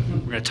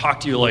gonna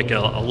talk to you like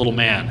a little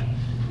man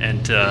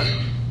and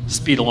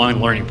speed along the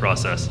learning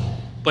process.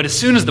 But as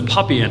soon as the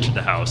puppy entered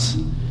the house,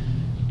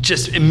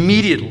 just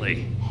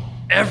immediately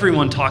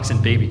everyone talks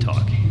in baby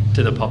talk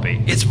to the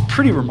puppy. It's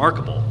pretty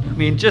remarkable. I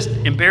mean, just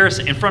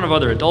embarrassing in front of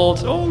other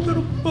adults. Oh,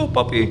 little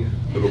puppy.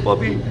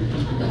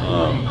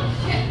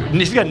 And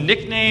he's got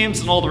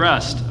nicknames and all the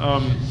rest.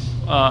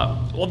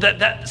 Well,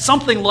 that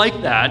something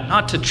like that,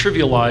 not to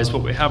trivialize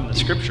what we have in the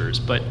scriptures,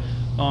 but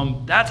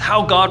that's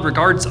how God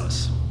regards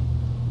us.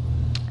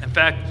 In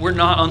fact, we're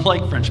not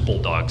unlike French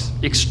bulldogs,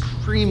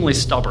 extremely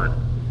stubborn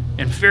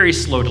and very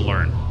slow to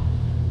learn,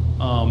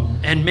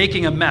 and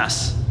making a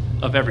mess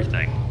of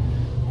everything.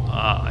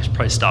 I should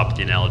probably stop with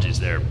the analogies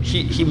there.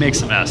 He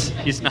makes a mess.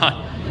 He's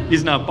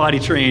not body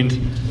trained.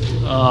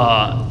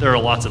 There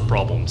are lots of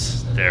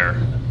problems there.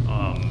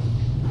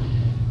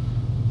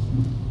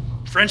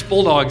 French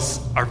bulldogs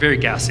are very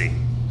gassy.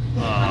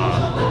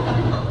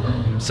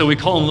 So we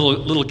call him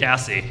little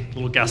gassy,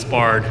 little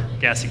Gaspard,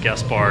 gassy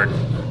Gaspard.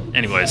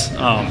 Anyways,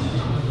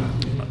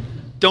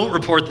 don't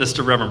report this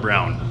to Reverend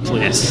Brown,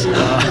 please.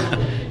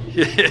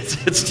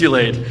 It's too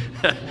late.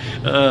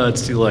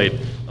 It's too late.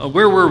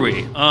 Where were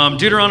we?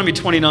 Deuteronomy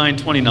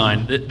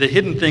 29:29. The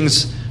hidden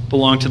things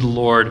belong to the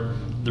Lord.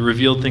 The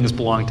revealed things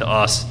belong to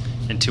us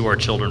and to our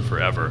children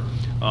forever.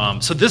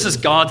 So this is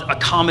God's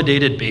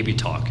accommodated baby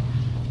talk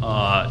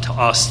to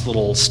us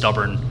little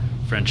stubborn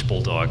French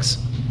bulldogs.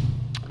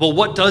 Well,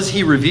 what does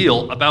he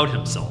reveal about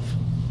himself?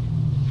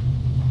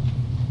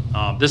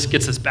 This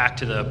gets us back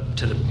to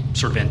the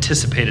sort of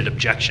anticipated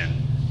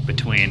objection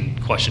between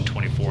question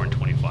 24 and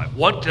 25.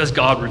 What does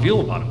God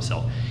reveal about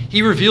himself?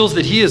 He reveals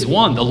that he is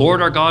one. The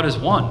Lord our God is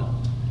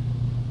one.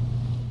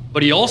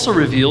 But he also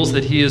reveals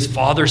that he is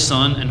Father,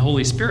 Son, and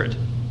Holy Spirit.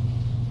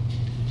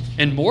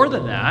 And more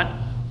than that,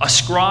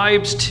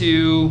 ascribes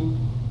to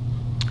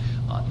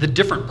the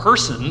different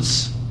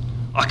persons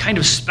a kind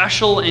of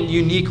special and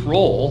unique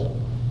role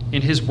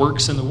in his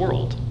works in the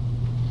world.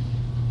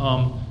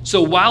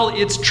 So while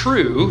it's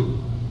true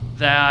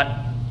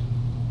that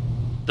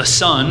the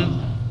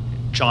Son,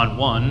 John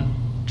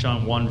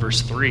 1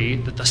 verse 3,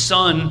 that the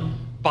Son,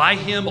 by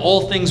him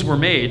all things were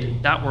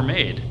made, that were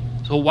made.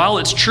 So while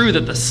it's true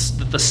that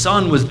the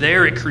Son was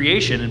there at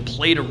creation and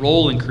played a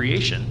role in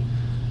creation,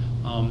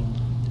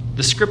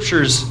 the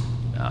scriptures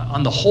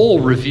on the whole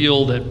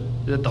reveal that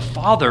the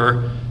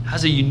Father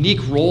has a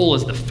unique role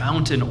as the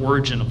fountain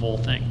origin of all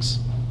things.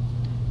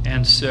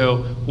 And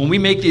so when we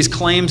make these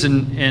claims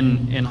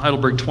in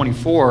Heidelberg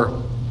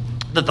 24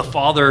 that the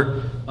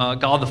Father,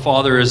 God the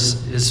Father is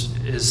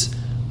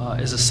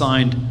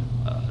assigned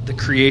the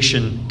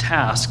creation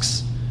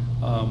tasks,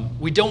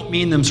 we don't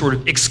mean them sort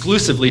of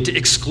exclusively to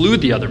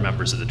exclude the other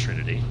members of the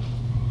Trinity.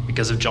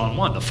 Because of John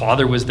 1, the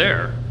Father was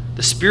there.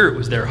 The Spirit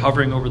was there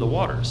hovering over the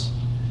waters.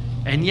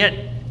 And yet,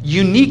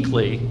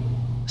 uniquely,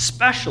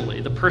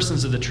 especially, the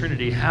persons of the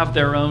Trinity have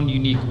their own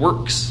unique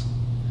works.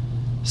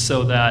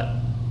 So that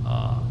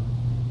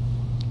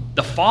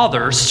the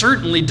Father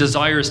certainly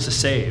desires to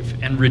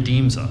save and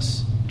redeems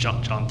us.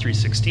 John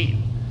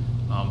 3:16.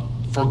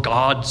 For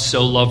God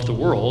so loved the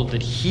world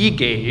that he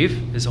gave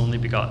his only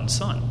begotten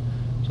Son.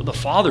 So the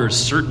Father is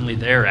certainly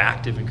there,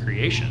 active in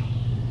creation.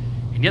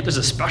 And yet there's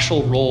a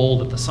special role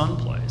that the Son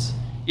plays.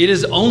 It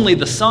is only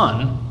the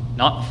Son,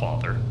 not the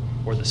Father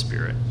or the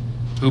Spirit,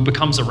 who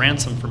becomes a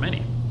ransom for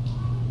many.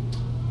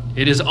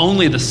 It is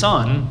only the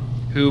Son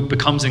who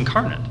becomes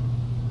incarnate.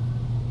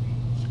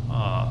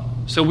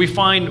 So we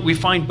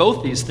find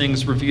both these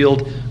things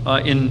revealed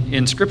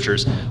in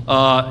Scriptures.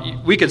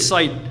 We could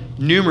cite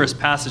numerous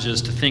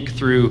passages to think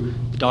through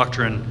the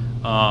doctrine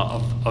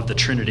of the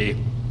Trinity.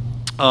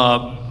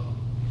 I'll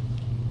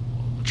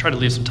try to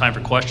leave some time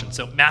for questions.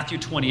 So Matthew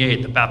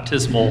 28, the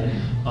baptismal,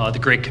 the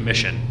Great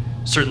Commission,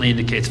 certainly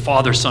indicates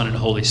Father, Son, and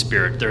Holy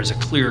Spirit. There's a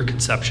clear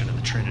conception of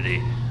the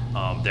Trinity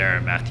there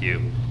in Matthew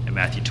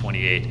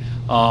 28.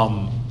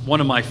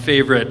 One of my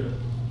favorite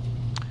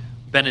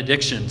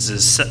benedictions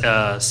is 2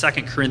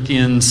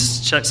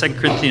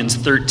 Corinthians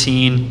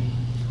 13.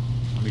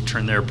 Let me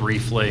turn there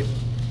briefly.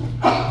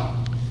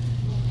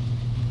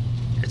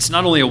 It's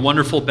not only a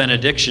wonderful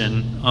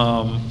benediction,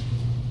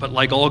 but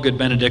like all good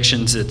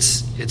benedictions,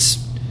 it's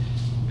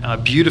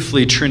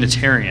beautifully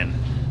Trinitarian.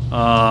 2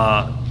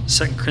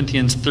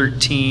 Corinthians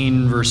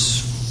 13,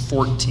 verse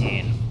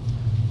 14.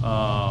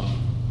 All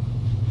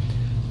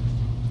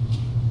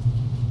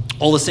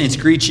the saints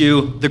greet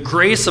you. The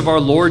grace of our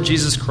Lord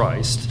Jesus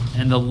Christ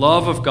and the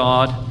love of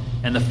God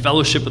and the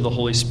fellowship of the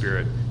Holy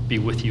Spirit be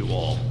with you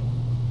all.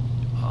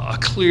 A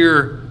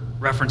clear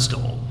reference to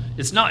all.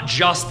 It's not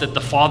just that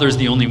the Father is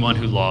the only one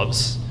who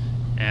loves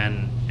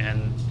and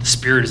the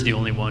Spirit is the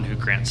only one who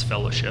grants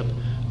fellowship.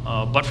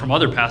 But from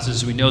other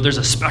passages, we know there's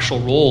a special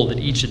role that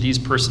each of these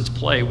persons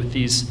play with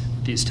these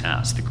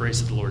tasks, the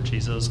grace of the Lord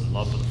Jesus and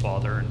love of the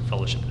Father and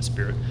fellowship of the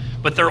Spirit.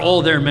 But they're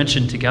all there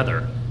mentioned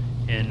together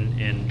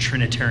in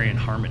Trinitarian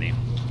harmony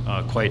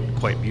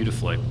quite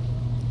beautifully.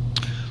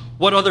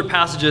 What other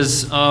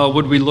passages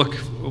would we look,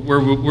 where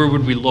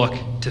would we look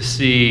to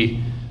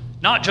see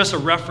not just a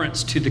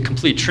reference to the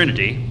complete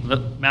Trinity?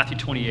 Matthew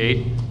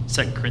 28,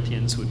 2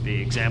 Corinthians would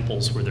be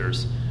examples where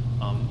there's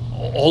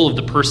all of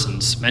the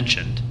persons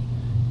mentioned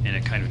in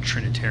a kind of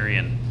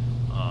Trinitarian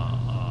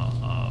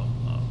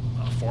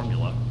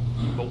formula.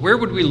 But where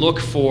would we look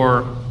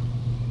for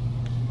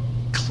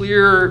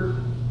clear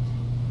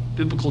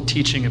biblical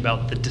teaching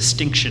about the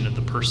distinction of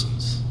the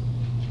persons?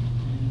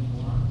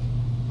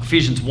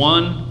 Ephesians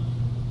 1.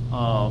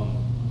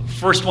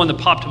 First one that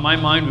popped to my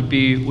mind would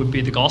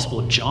be the Gospel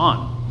of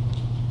John.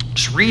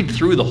 Just read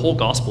through the whole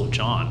Gospel of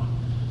John.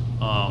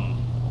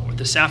 Or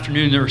this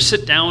afternoon, or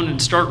sit down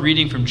and start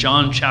reading from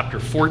John chapter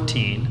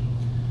 14,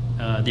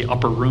 the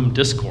Upper Room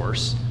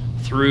Discourse,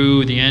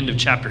 through the end of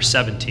chapter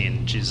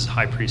 17, Jesus'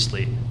 high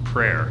priestly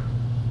prayer,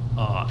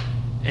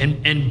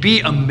 and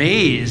be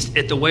amazed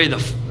at the way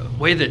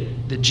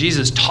that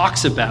Jesus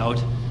talks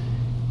about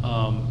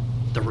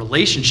the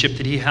relationship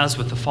that he has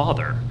with the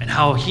Father and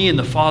how he and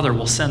the Father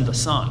will send the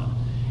Son.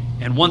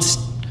 And once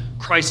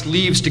Christ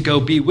leaves to go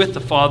be with the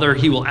Father,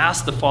 he will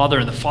ask the Father,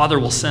 and the Father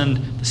will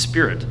send the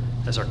Spirit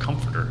as our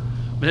comforter.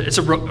 It's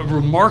a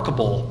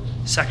remarkable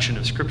section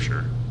of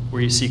Scripture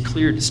where you see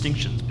clear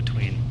distinctions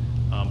between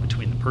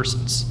the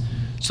persons,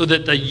 so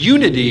that the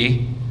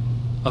unity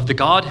of the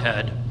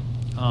Godhead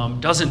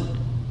doesn't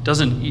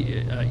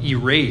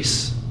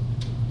erase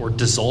or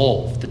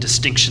dissolve the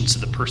distinctions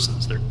of the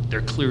persons.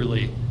 They're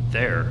clearly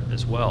there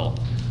as well.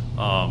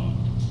 1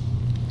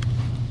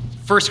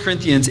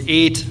 Corinthians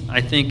 8,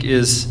 I think,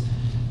 is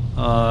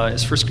 1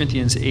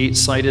 Corinthians 8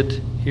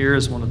 cited here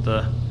as one of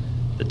the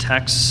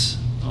texts?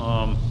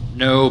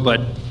 No,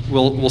 but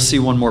we'll see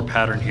one more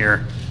pattern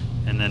here,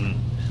 and then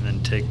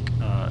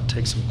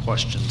take some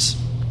questions.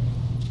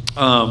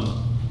 1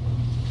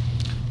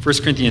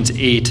 Corinthians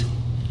 8,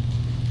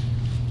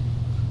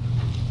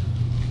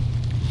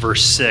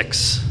 verse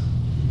 6,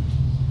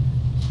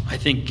 I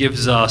think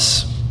gives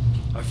us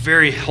a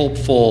very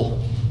helpful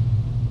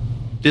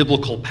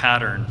biblical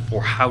pattern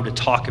for how to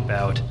talk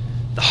about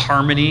the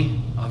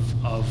harmony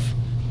of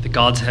the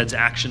God's head's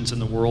actions in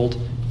the world,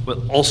 but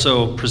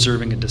also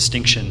preserving a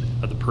distinction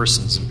of the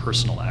persons and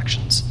personal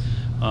actions.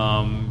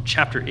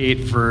 Chapter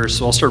 8,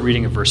 I'll start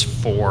reading at verse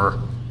 4.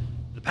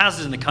 The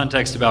passage in the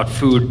context about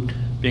food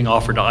being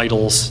offered to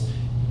idols,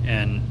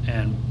 and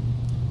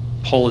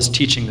Paul is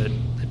teaching that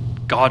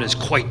God is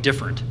quite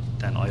different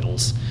than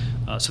idols.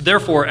 So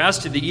therefore, as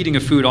to the eating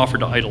of food offered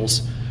to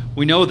idols,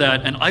 we know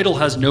that an idol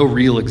has no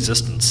real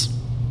existence,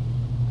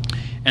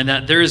 and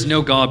that there is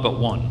no God but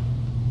one.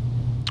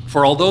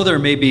 For although there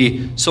may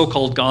be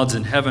so-called gods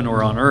in heaven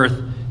or on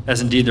earth,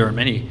 as indeed there are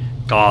many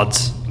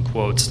gods, in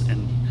quotes,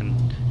 and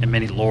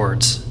many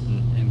lords,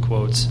 in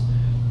quotes,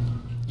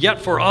 Yet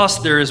for us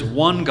there is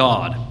one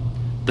God,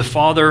 the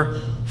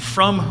Father,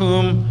 from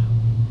whom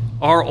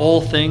are all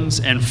things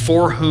and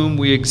for whom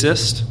we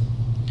exist,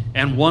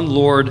 and one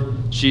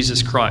Lord,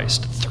 Jesus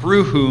Christ,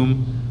 through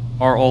whom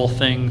are all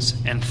things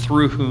and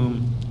through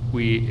whom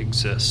we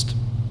exist.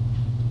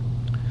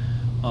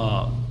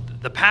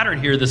 The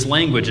pattern here, this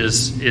language,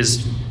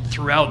 is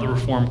throughout the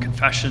Reformed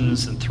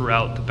confessions and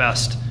throughout the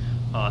best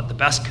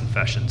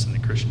confessions in the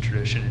Christian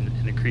tradition and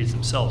in the creeds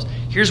themselves.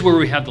 Here's where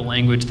we have the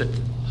language that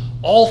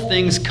all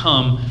things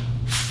come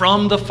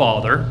from the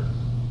Father,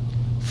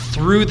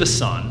 through the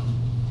Son,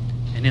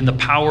 and in the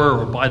power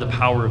or by the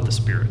power of the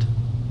Spirit.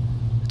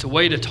 It's a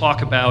way to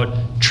talk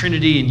about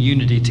Trinity and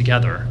unity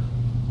together,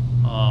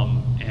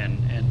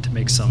 and to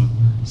make some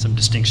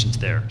distinctions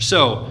there.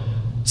 So,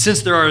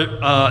 since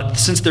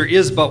there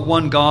is but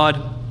one God,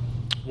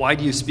 why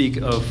do you speak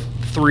of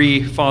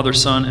three, Father,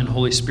 Son, and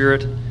Holy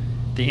Spirit?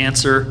 The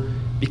answer,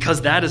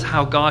 because that is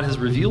how God has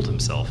revealed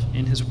himself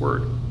in his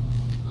word.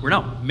 We're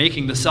not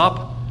making this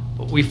up,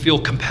 but we feel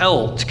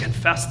compelled to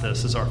confess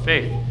this as our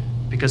faith,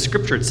 because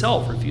Scripture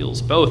itself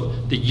reveals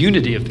both the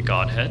unity of the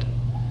Godhead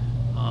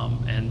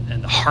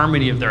and the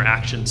harmony of their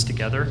actions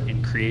together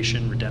in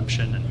creation,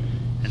 redemption,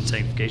 and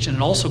sanctification,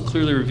 and also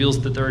clearly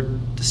reveals that there are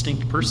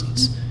distinct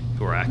persons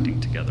who are acting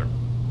together.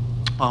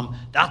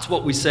 That's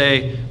what we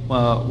say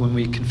when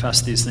we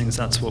confess these things.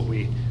 That's what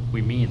we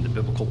mean, the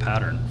biblical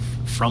pattern,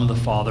 from the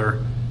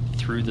Father,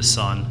 through the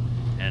Son,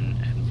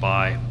 and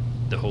by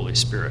the Holy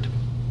Spirit.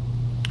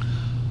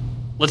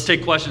 Let's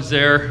take questions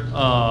there.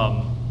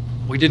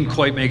 We didn't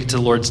quite make it to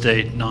Lord's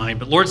Day 9,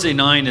 but Lord's Day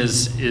 9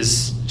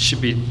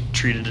 should be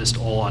treated just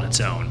all on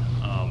its own.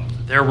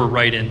 There we're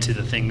right into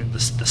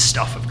the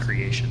stuff of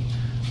creation.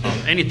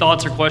 Any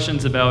thoughts or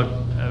questions about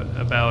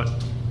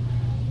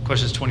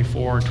questions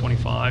 24 and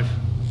 25?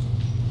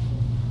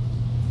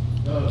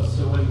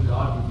 So when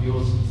God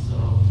reveals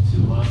himself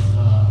to us,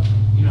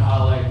 you know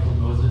how like for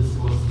Moses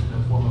it was in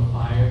the form of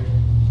fire,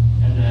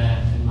 and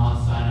then in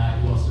Mount Sinai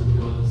he also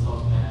revealed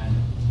himself, and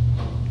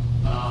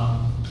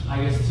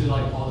I guess to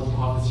like all the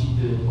prophets he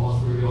did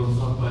also reveal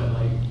himself, but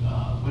like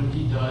when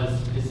he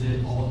does, is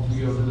it all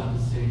three of them at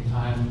the same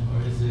time,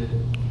 or is it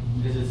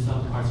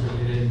some parts are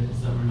hidden and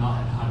some are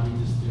not, and how do we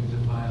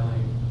distinctify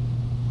like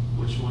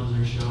which ones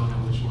are shown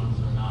and which ones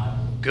are not?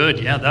 Good,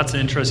 yeah, that's an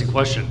interesting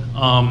question.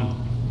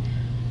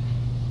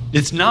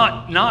 It's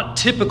not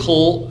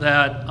typical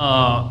that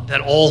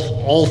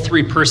all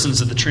three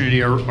persons of the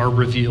Trinity are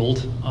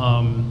revealed,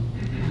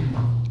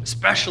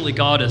 especially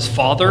God as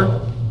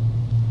Father.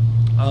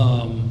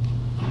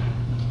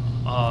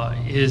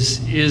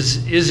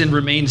 Is and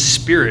remains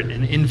spirit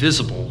and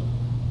invisible,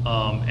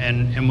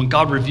 and when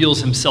God reveals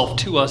himself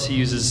to us, he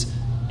uses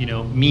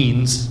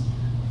means.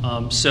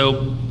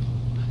 So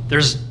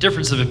there's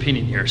difference of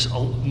opinion here.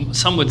 So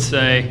some would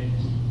say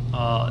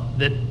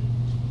that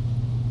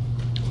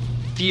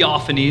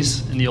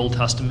theophanies in the Old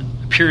Testament,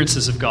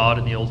 appearances of God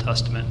in the Old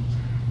Testament,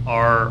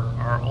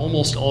 are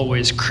almost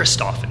always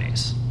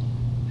Christophanies.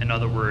 In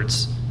other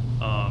words,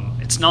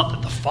 it's not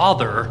that the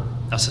Father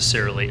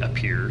necessarily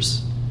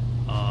appears.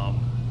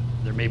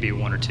 There may be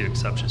one or two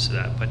exceptions to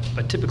that,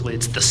 but typically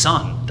it's the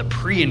Son, the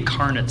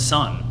pre-incarnate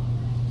Son,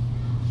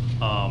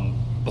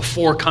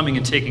 before coming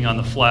and taking on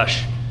the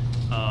flesh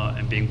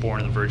and being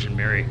born of the Virgin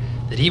Mary,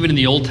 that even in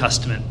the Old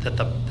Testament, that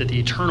the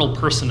eternal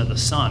person of the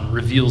Son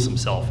reveals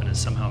himself and is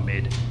somehow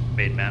made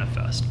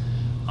manifest.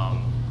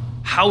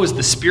 How is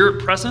the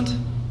Spirit present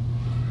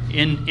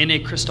in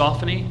a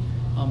Christophany?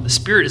 The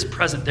Spirit is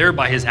present there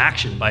by his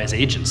action, by his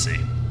agency.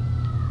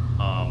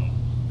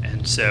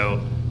 And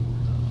so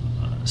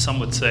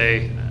some would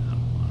say,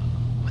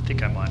 I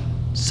think I'm on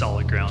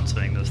solid ground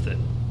saying this, that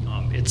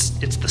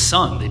it's the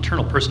Son, the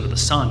eternal person of the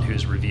Son,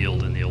 who's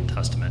revealed in the Old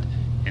Testament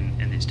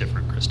in these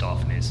different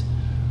Christophanies.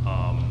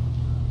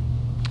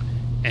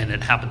 And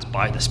it happens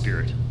by the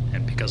Spirit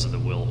and because of the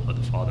will of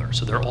the Father.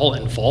 So they're all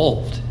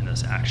involved in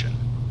this action,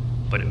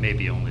 but it may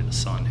be only the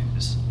Son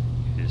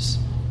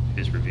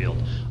who's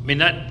revealed. I mean,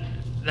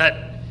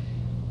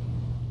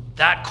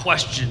 that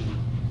question,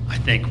 I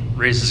think,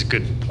 raises a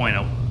good point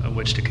on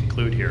which to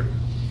conclude here.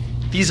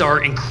 These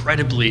are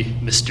incredibly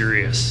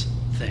mysterious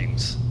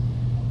things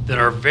that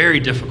are very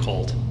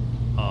difficult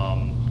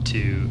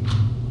to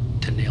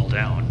nail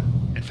down.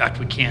 In fact,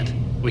 we can't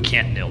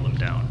nail them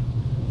down.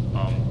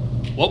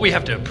 What we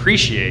have to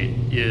appreciate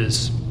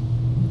is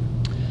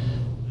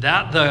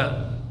that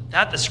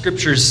the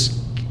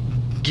Scriptures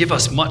give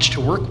us much to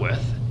work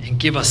with and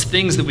give us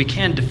things that we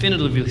can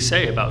definitively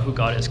say about who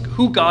God is.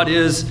 Who God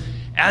is,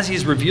 as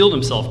He's revealed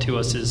Himself to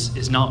us,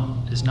 is not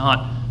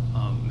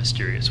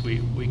mysterious.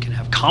 We can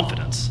have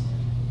confidence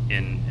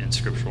in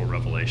scriptural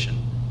revelation.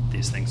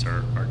 These things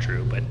are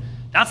true. But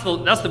that's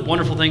the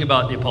wonderful thing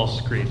about the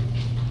Apostles' Creed.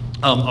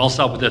 I'll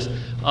stop with this.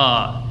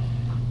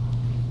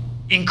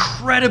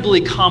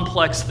 Incredibly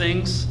complex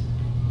things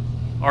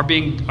are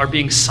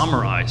being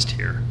summarized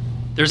here.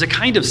 There's a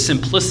kind of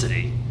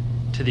simplicity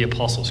to the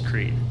Apostles'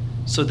 Creed,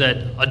 so that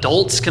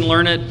adults can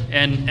learn it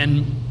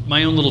and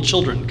my own little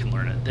children can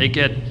learn it. They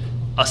get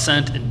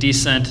ascent and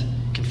descent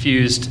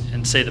confused, and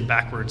and say them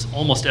backwards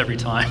almost every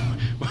time.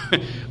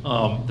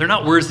 They're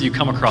not words that you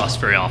come across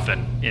very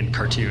often in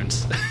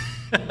cartoons.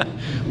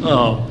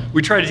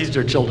 We try to teach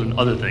our children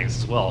other things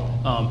as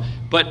well.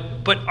 But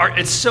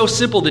it's so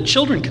simple that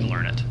children can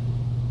learn it.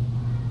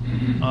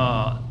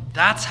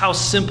 That's how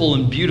simple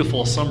and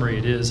beautiful a summary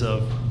it is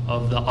of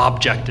the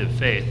objective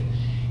faith.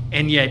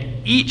 And yet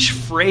each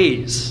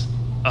phrase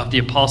of the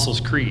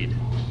Apostles' Creed,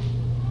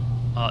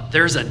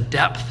 there's a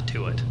depth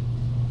to it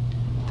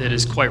that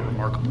is quite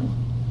remarkable.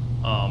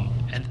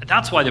 And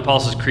that's why the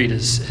Apostles' Creed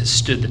has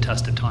stood the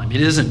test of time.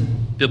 It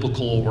isn't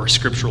biblical or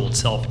scriptural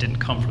itself. It didn't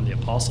come from the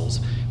apostles.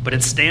 But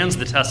it stands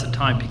the test of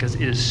time because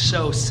it is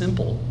so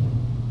simple.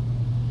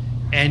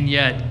 And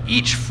yet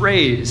each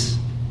phrase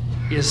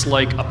is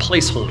like a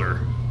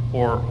placeholder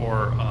or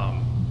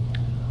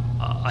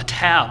a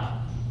tab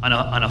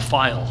on a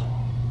file.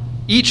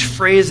 Each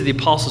phrase of the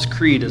Apostles'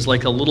 Creed is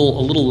like a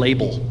little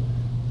label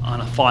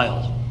on a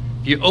file.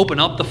 If you open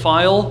up the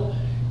file,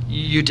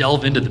 you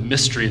delve into the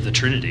mystery of the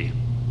Trinity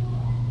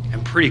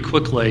and pretty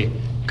quickly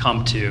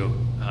come to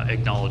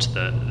acknowledge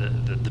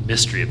the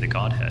mystery of the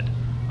Godhead.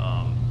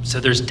 So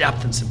there's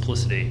depth and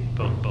simplicity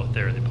both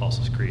there in the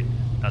Apostles' Creed.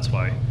 That's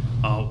why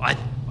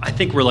I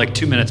think we're like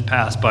 2 minutes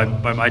past by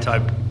my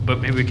time, but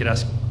maybe we could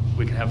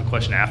have a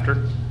question after.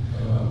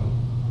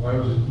 Why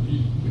was it?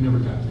 We never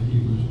got to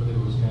Hebrews, but it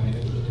was kind of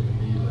interesting to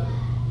me that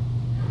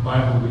the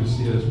Bible we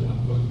see it as one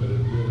book, but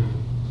it really,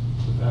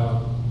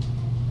 without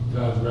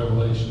God's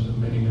revelation of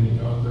many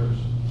authors,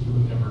 we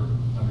would never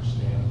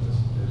understand this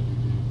as we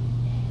do.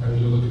 As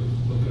you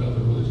look at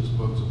other religious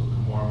books, the Book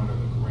of Mormon or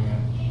the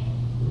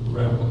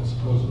Quran,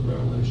 supposed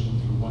revelation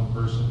through one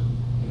person,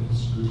 and it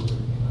screws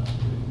everything up.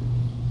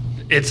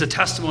 It's a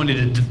testimony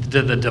to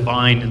the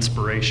divine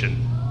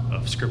inspiration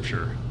of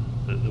Scripture,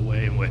 the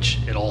way in which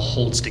it all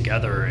holds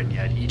together, and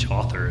yet each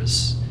author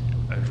is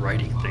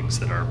writing things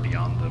that are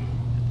beyond them.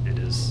 It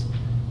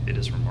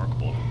is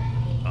remarkable.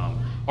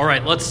 All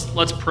right,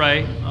 let's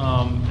pray,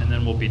 and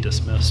then we'll be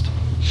dismissed.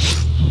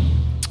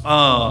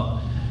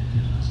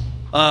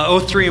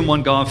 Three in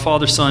one God,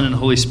 Father, Son, and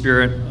Holy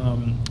Spirit,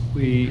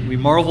 we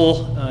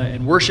marvel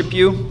and worship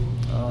you,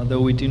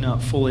 though we do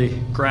not fully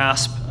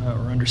grasp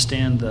or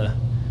understand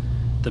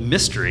the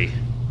mystery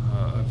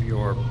of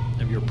your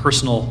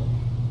personal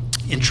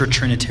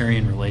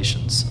intra-Trinitarian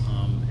relations.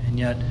 And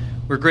yet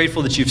we're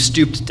grateful that you've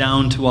stooped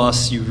down to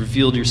us, you've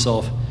revealed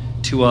yourself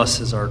to us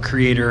as our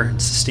creator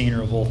and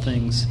sustainer of all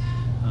things,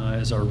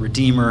 as our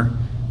Redeemer,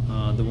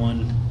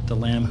 the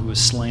Lamb who was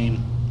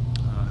slain,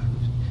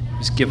 who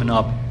was given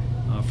up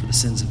for the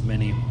sins of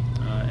many,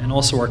 and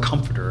also our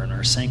Comforter and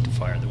our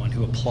Sanctifier, the one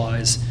who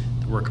applies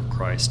the work of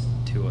Christ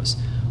to us.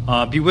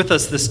 Be with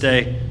us this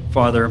day,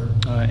 Father,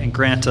 and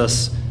grant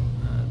us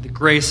the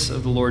grace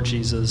of the Lord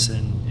Jesus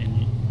and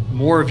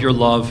more of your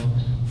love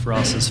for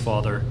us as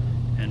Father,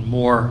 and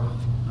more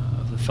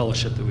of the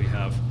fellowship that we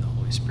have in the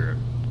Holy Spirit.